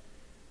observe that.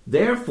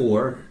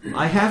 Therefore,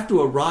 I have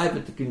to arrive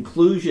at the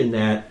conclusion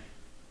that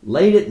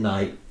late at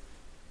night,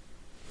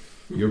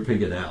 you're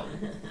pigging out.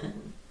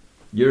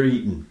 You're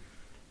eating.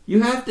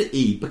 You have to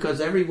eat because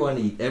everyone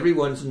eats.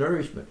 Everyone's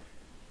nourishment.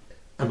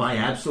 Am I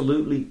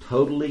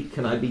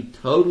can I be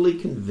totally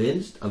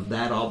convinced of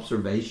that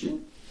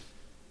observation?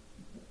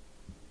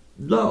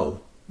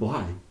 No.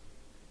 Why?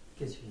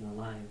 Because she's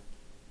alive.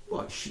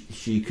 Well,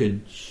 she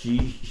could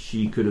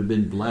have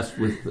been blessed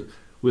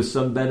with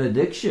some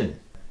benediction.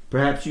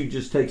 Perhaps you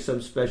just take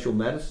some special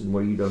medicine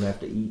where you don't have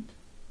to eat.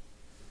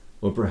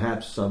 Or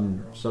perhaps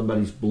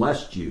somebody's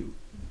blessed you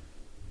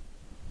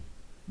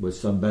with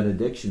some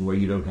benediction where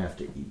you don't have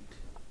to eat.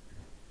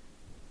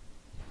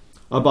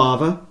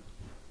 Abhava.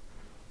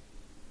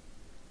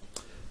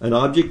 An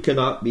object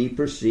cannot be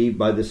perceived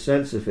by the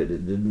sense if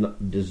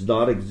it does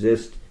not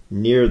exist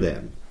near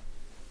them.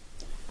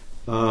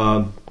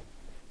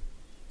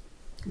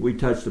 We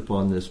touched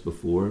upon this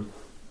before.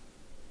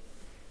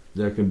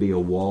 There can be a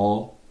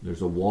wall.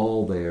 There's a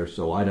wall there,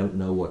 so I don't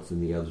know what's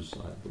in the other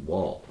side of the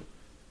wall.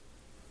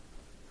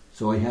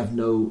 So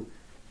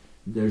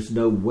there's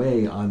no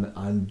way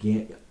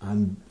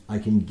I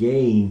can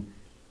gain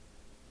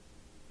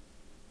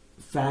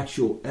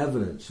factual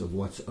evidence of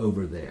what's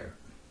over there.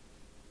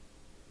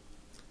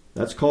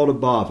 That's called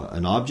abhava.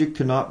 An object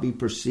cannot be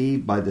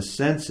perceived by the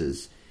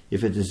senses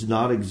if it does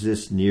not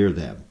exist near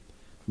them.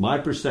 My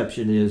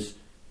perception is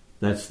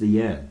that's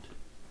the end.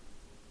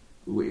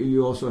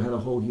 You also had a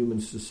whole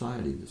human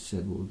society that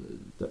said, well,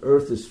 the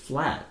earth is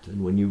flat,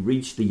 and when you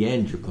reach the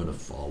end, you're going to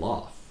fall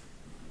off.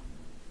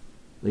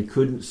 They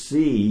couldn't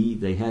see,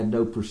 they had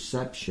no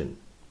perception.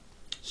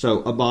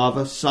 So,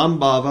 abhava,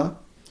 sambhava,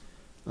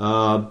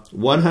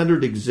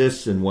 100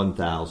 exists in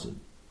 1,000.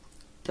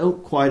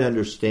 Don't quite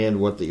understand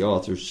what the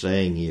author's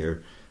saying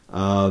here,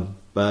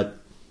 but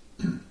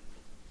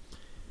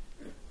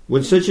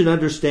when such an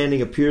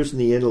understanding appears in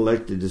the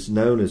intellect, it is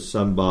known as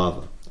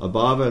sambhava.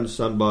 Abhava and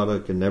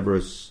sambhava can never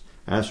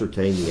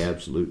ascertain the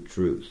absolute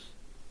truth.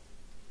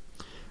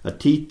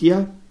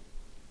 Atitya,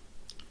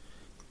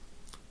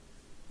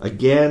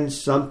 again,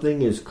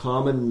 something is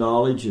common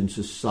knowledge in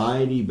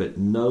society, but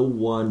no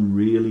one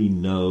really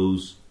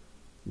knows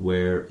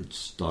where it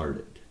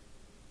started.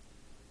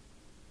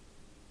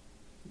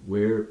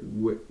 Where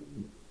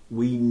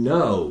we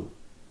know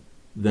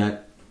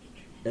that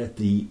at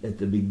the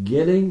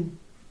beginning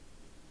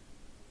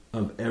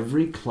of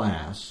every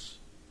class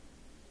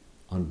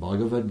on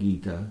Bhagavad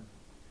Gita,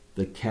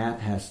 the cat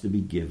has to be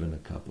given a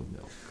cup of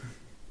milk.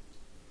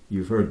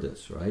 You've heard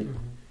this, right?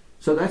 Mm-hmm.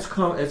 So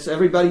that's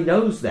everybody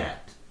knows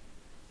that.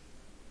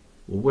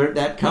 Well, where'd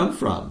that come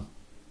from?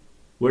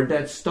 Where'd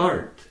that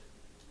start?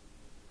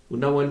 Well,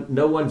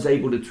 no one's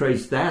able to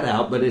trace that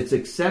out, but it's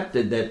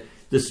accepted that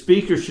the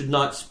speaker should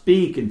not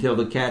speak until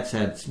the cat's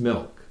had its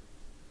milk.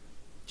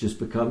 It just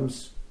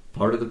becomes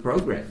part of the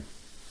program.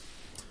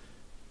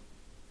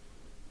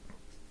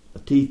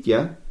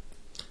 Atitya.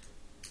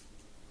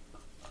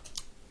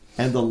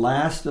 And the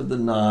last of the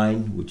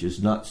 9, which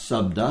is not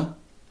sabda,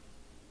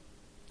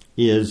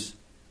 is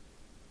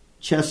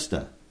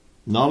chesta.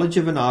 Knowledge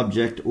of an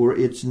object or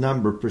its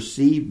number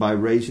perceived by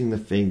raising the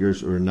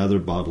fingers or another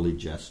bodily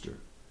gesture.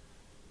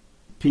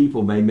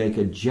 People may make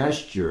a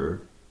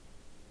gesture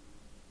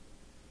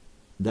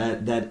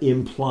that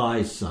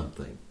implies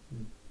something.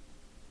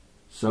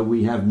 So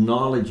we have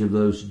knowledge of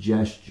those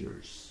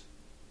gestures.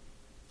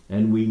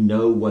 And we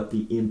know what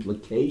the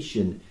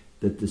implication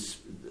that this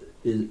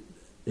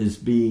is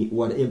being,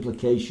 what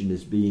implication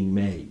is being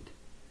made.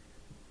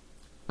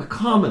 A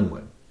common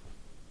one.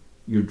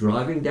 you're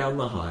driving down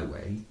the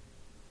highway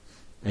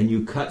and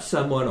you cut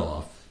someone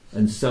off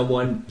and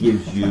someone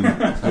gives you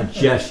a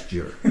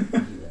gesture.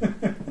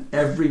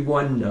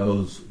 Everyone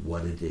knows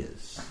what it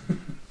is.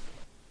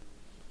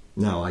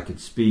 Now, I could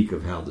speak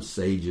of how the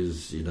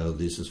sages,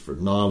 this is for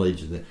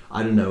knowledge. And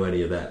I don't know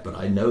any of that, but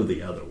I know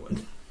the other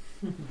one.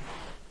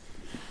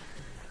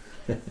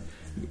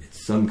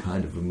 It's some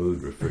kind of a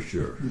mudra for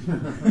sure.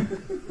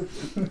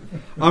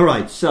 All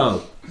right,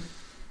 so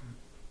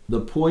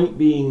the point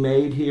being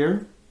made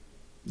here,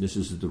 this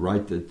is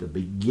right at the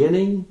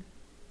beginning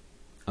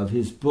of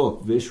his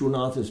book.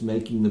 Vishwanath is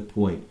making the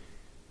point.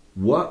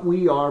 What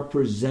we are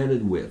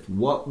presented with,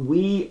 what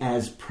we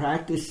as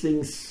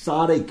practicing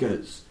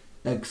sadhakas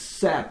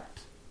accept,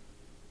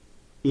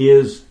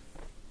 is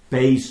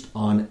based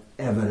on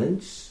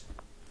evidence,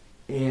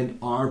 and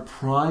our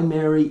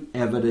primary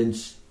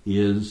evidence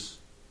is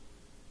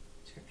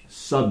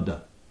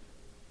sabda,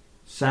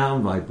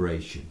 sound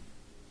vibration,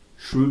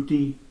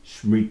 shruti,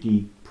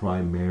 smriti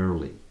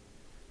primarily.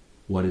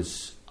 What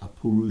is a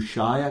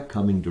purushaya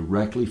coming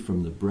directly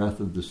from the breath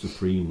of the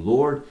Supreme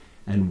Lord,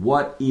 and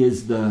what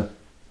is the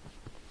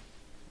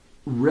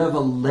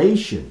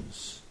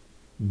revelations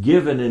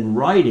given in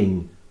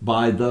writing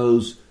by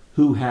those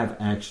who have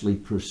actually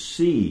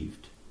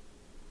perceived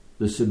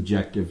the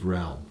subjective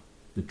realm,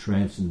 the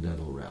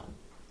transcendental realm.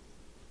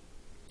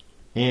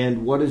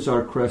 And what is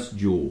our crest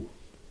jewel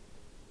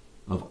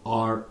of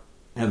our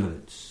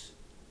evidence?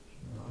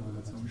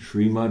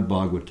 Srimad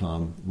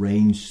Bhagavatam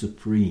reigns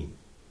supreme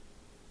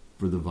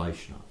for the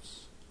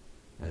Vaishnavas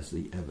as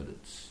the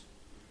evidence.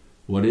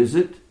 What is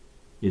it?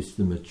 It's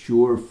the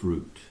mature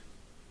fruit.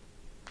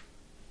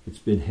 It's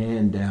been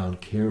handed down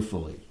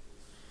carefully,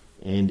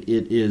 and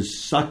it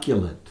is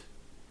succulent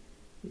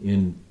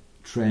in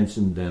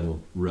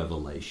transcendental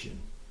revelation.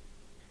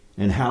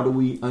 And how do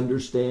we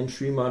understand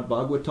Srimad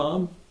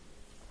Bhagavatam?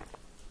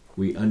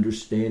 We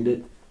understand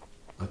it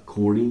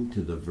according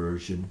to the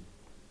version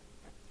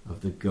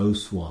of the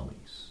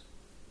Goswamis,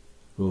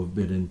 who have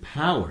been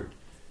empowered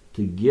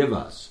to give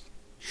us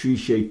Sri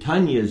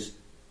Chaitanya's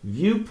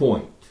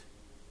viewpoint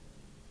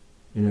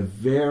in a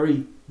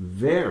very,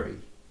 very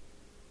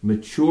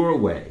mature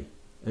way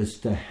as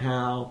to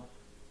how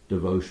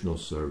devotional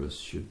service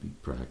should be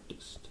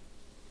practiced.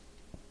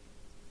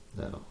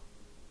 Now,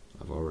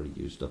 I've already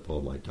used up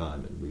all my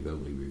time, and we've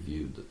only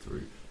reviewed the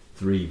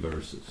three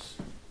verses.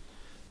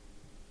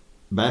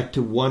 Back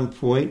to one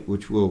point,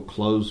 which we'll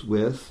close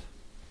with.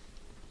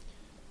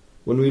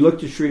 When we look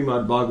to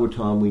Srimad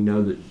Bhagavatam, we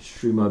know that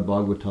Srimad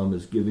Bhagavatam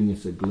is giving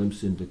us a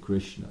glimpse into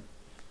Krishna.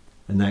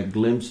 And that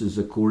glimpse is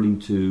according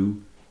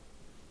to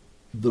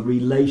the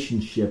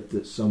relationship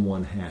that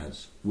someone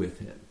has with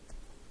him.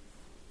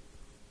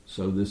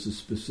 So this is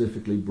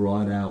specifically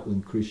brought out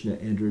when Krishna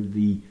entered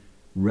the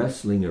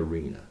wrestling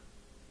arena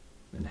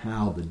and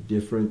how the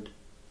different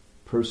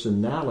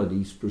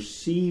personalities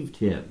perceived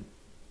him.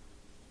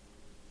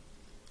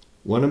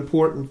 One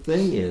important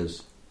thing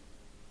is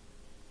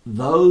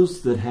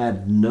those that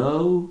had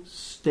no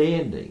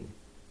standing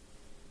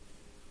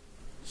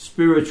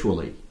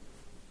spiritually,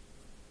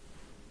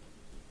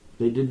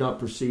 they did not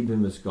perceive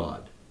him as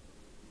God.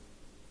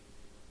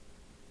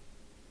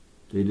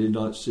 They did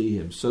not see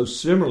him. So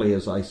similarly,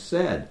 as I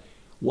said,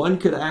 one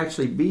could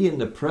actually be in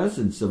the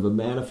presence of a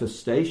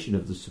manifestation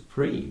of the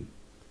Supreme,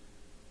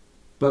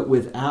 but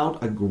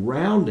without a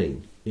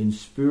grounding in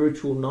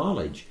spiritual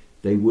knowledge,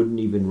 they wouldn't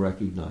even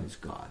recognize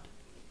God.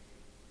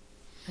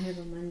 I have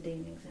a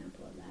mundane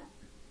example of that.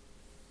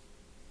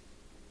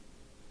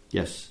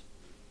 Yes.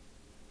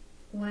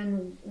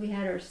 When we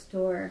had our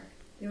store,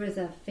 there was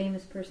a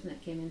famous person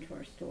that came into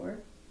our store,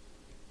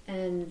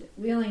 and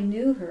we only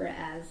knew her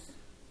as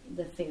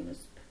the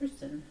famous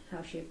person,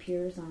 how she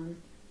appears in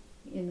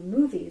the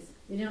movies.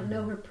 We didn't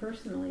know her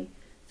personally.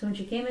 So when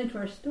she came into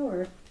our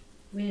store,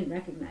 we didn't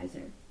recognize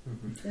her.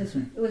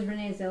 It was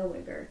Renee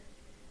Zellweger.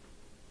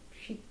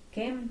 She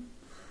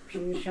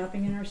was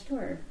shopping in our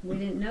store. We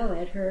didn't know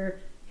it. Her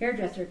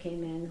hairdresser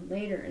came in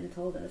later and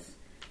told us.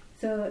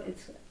 So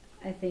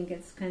I think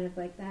it's kind of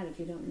like that. If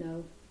you don't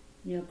know,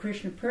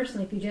 Krishna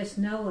personally, if you just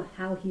know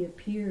how he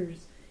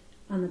appears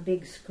on the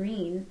big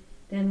screen,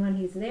 then when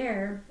he's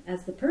there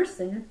as the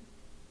person,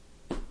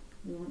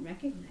 we won't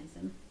recognize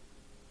him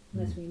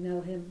unless we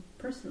know him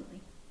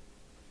personally.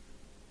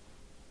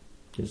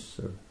 Yes,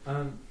 sir.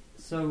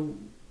 So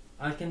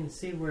I can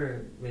see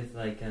where with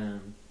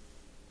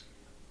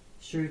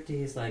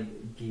Shruti is like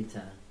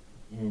Gita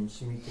and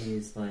Smriti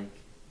is like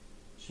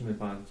Srimad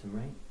Bhagavatam,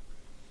 right?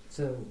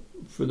 So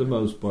for the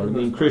most part,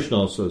 most Krishna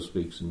part. also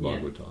speaks in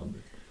Bhagavatam.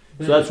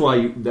 But So that's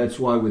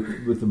why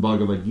with the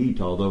Bhagavad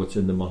Gita, although it's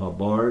in the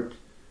Mahabharata,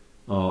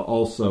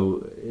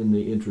 also in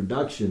the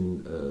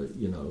introduction,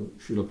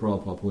 Srila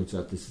Prabhupada points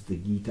out this is the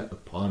Gita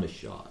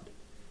Upanishad.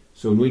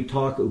 So when we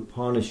talk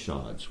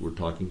Upanishads, we're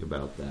talking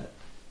about that.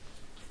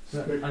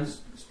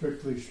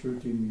 Strictly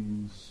Shruti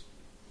means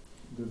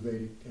the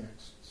Vedic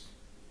texts.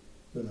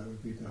 So that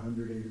would be the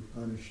 108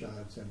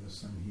 Upanishads and the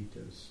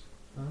Samhitas.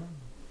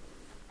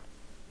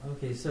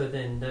 Okay, so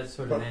then that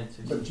sort But, of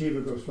answers. but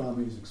Jiva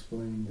Goswami has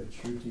explained that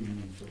Shruti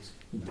means this,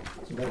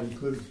 so that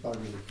includes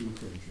Bhagavad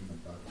Gita and Srimad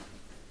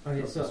Bhagavatam.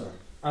 Okay, so sorry.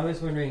 I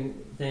was wondering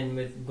then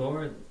with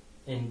Gaur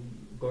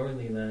and Gaur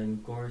Leela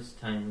and Gaur's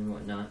time and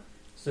whatnot,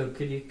 so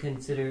could you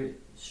consider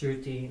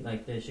Shruti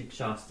like the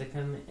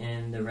Shikshastakam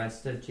and the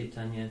rest of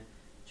Chaitanya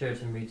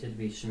Charitamrita to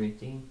be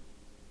Smriti?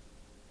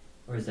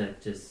 Or is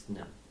that just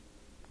no?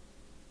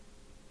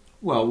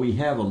 Well, we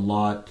have a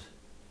lot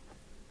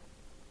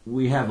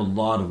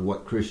of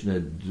what Krishna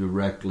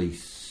directly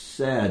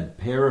said,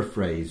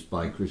 paraphrased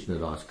by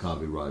Krishnadas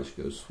Kaviraj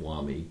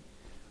Goswami.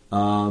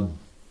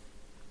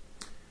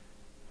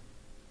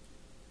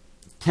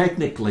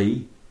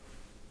 Technically,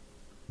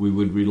 we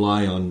would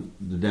rely on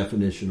the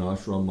definition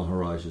Ashram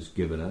Maharaj has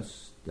given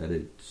us, that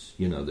it's,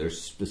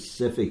 there's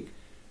specific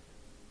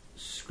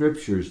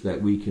scriptures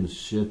that we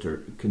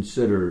consider,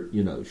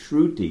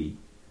 Shruti,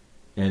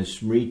 and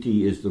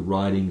Smriti is the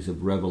writings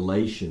of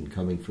revelation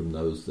coming from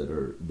those that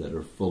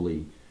are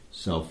fully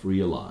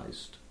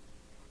self-realized.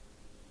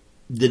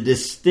 The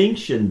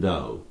distinction,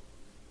 though,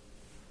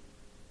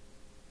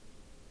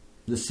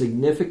 the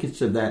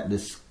significance of that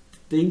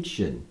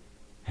distinction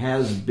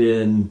has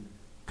been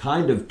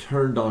kind of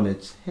turned on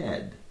its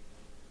head.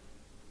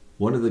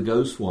 One of the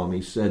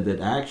Goswamis said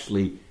that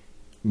actually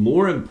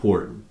more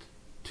important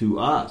to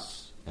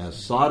us as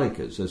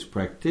sadhakas, as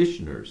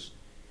practitioners,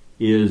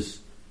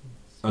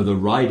 are the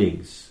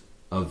writings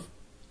of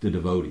the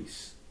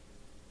devotees.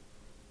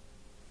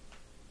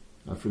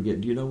 I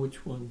forget, do you know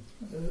which one?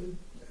 It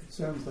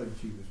sounds like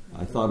Jiva's.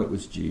 I thought it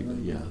was Jiva,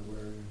 yeah.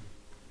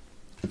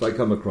 If I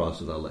come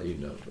across it, I'll let you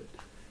know. But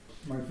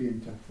Might be in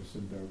Tattva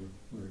Sindar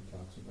where it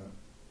talks about.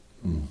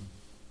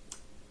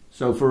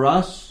 So for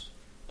us,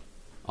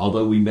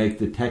 although we make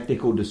the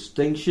technical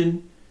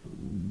distinction,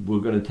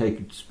 we're going to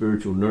take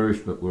spiritual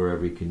nourishment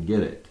wherever we can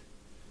get it.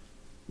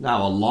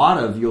 Now,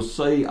 you'll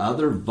see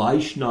other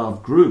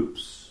Vaishnav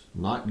groups,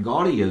 not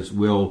Gaudiyas,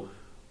 will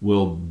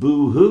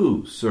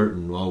boo-hoo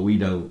certain. Well, we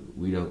don't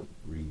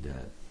read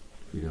that.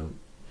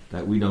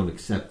 We don't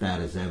accept that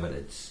as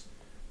evidence.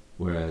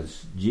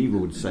 Whereas Jiva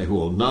would say,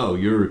 well, no,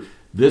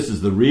 this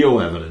is the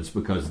real evidence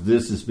because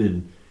this has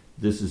been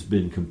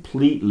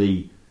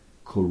completely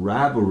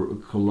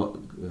corroborated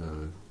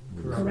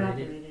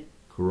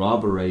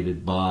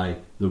by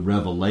the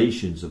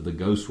revelations of the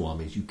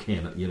Goswamis. You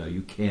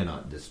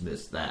cannot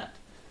dismiss that.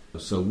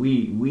 So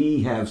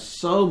we have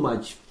so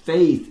much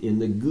faith in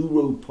the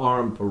Guru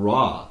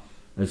Parampara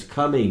as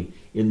coming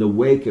in the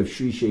wake of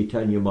Sri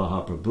Chaitanya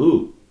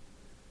Mahaprabhu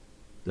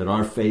that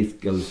our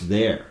faith goes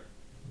there.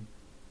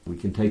 We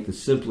can take the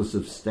simplest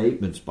of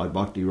statements by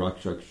Bhakti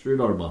Rakshak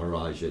Sridhar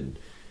Maharaj, and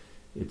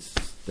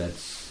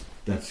that's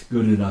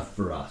good enough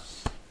for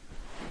us.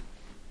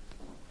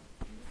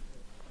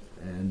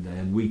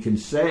 And we can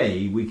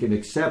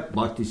accept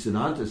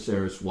Bhaktisiddhanta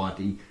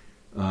Saraswati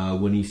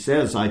when he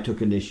says, I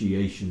took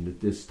initiation at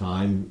this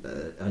time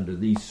under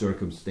these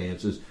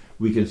circumstances.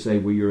 We can say,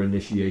 well, your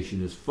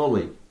initiation is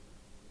fully.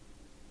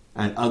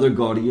 And other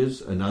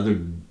Gaudiyas and other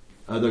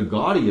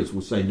Gaudiyas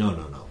will say,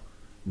 no,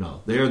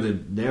 they're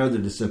the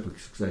disciplic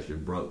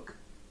succession broke.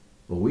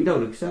 Well, we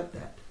don't accept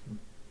that.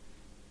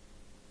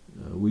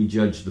 We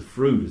judge the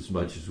fruit as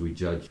much as we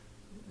judge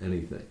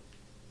anything.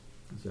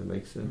 Does that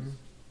make sense? Mm-hmm.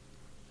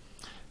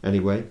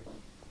 Anyway,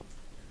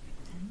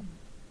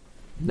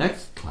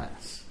 next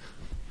class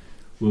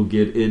we'll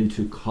get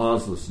into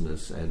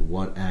causelessness and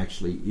what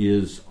actually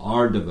is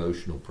our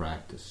devotional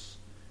practice.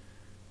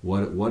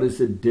 What is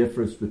the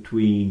difference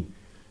between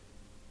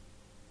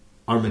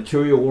our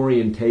material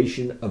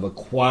orientation of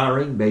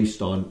acquiring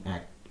based on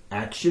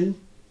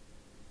action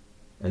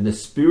and the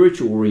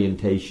spiritual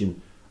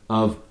orientation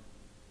of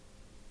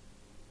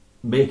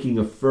making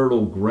a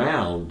fertile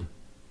ground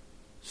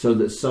so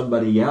that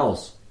somebody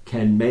else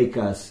can make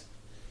us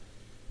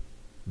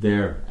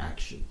their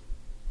action.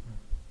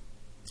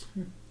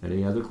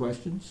 Any other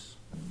questions?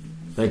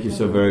 Thank you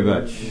so very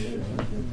much.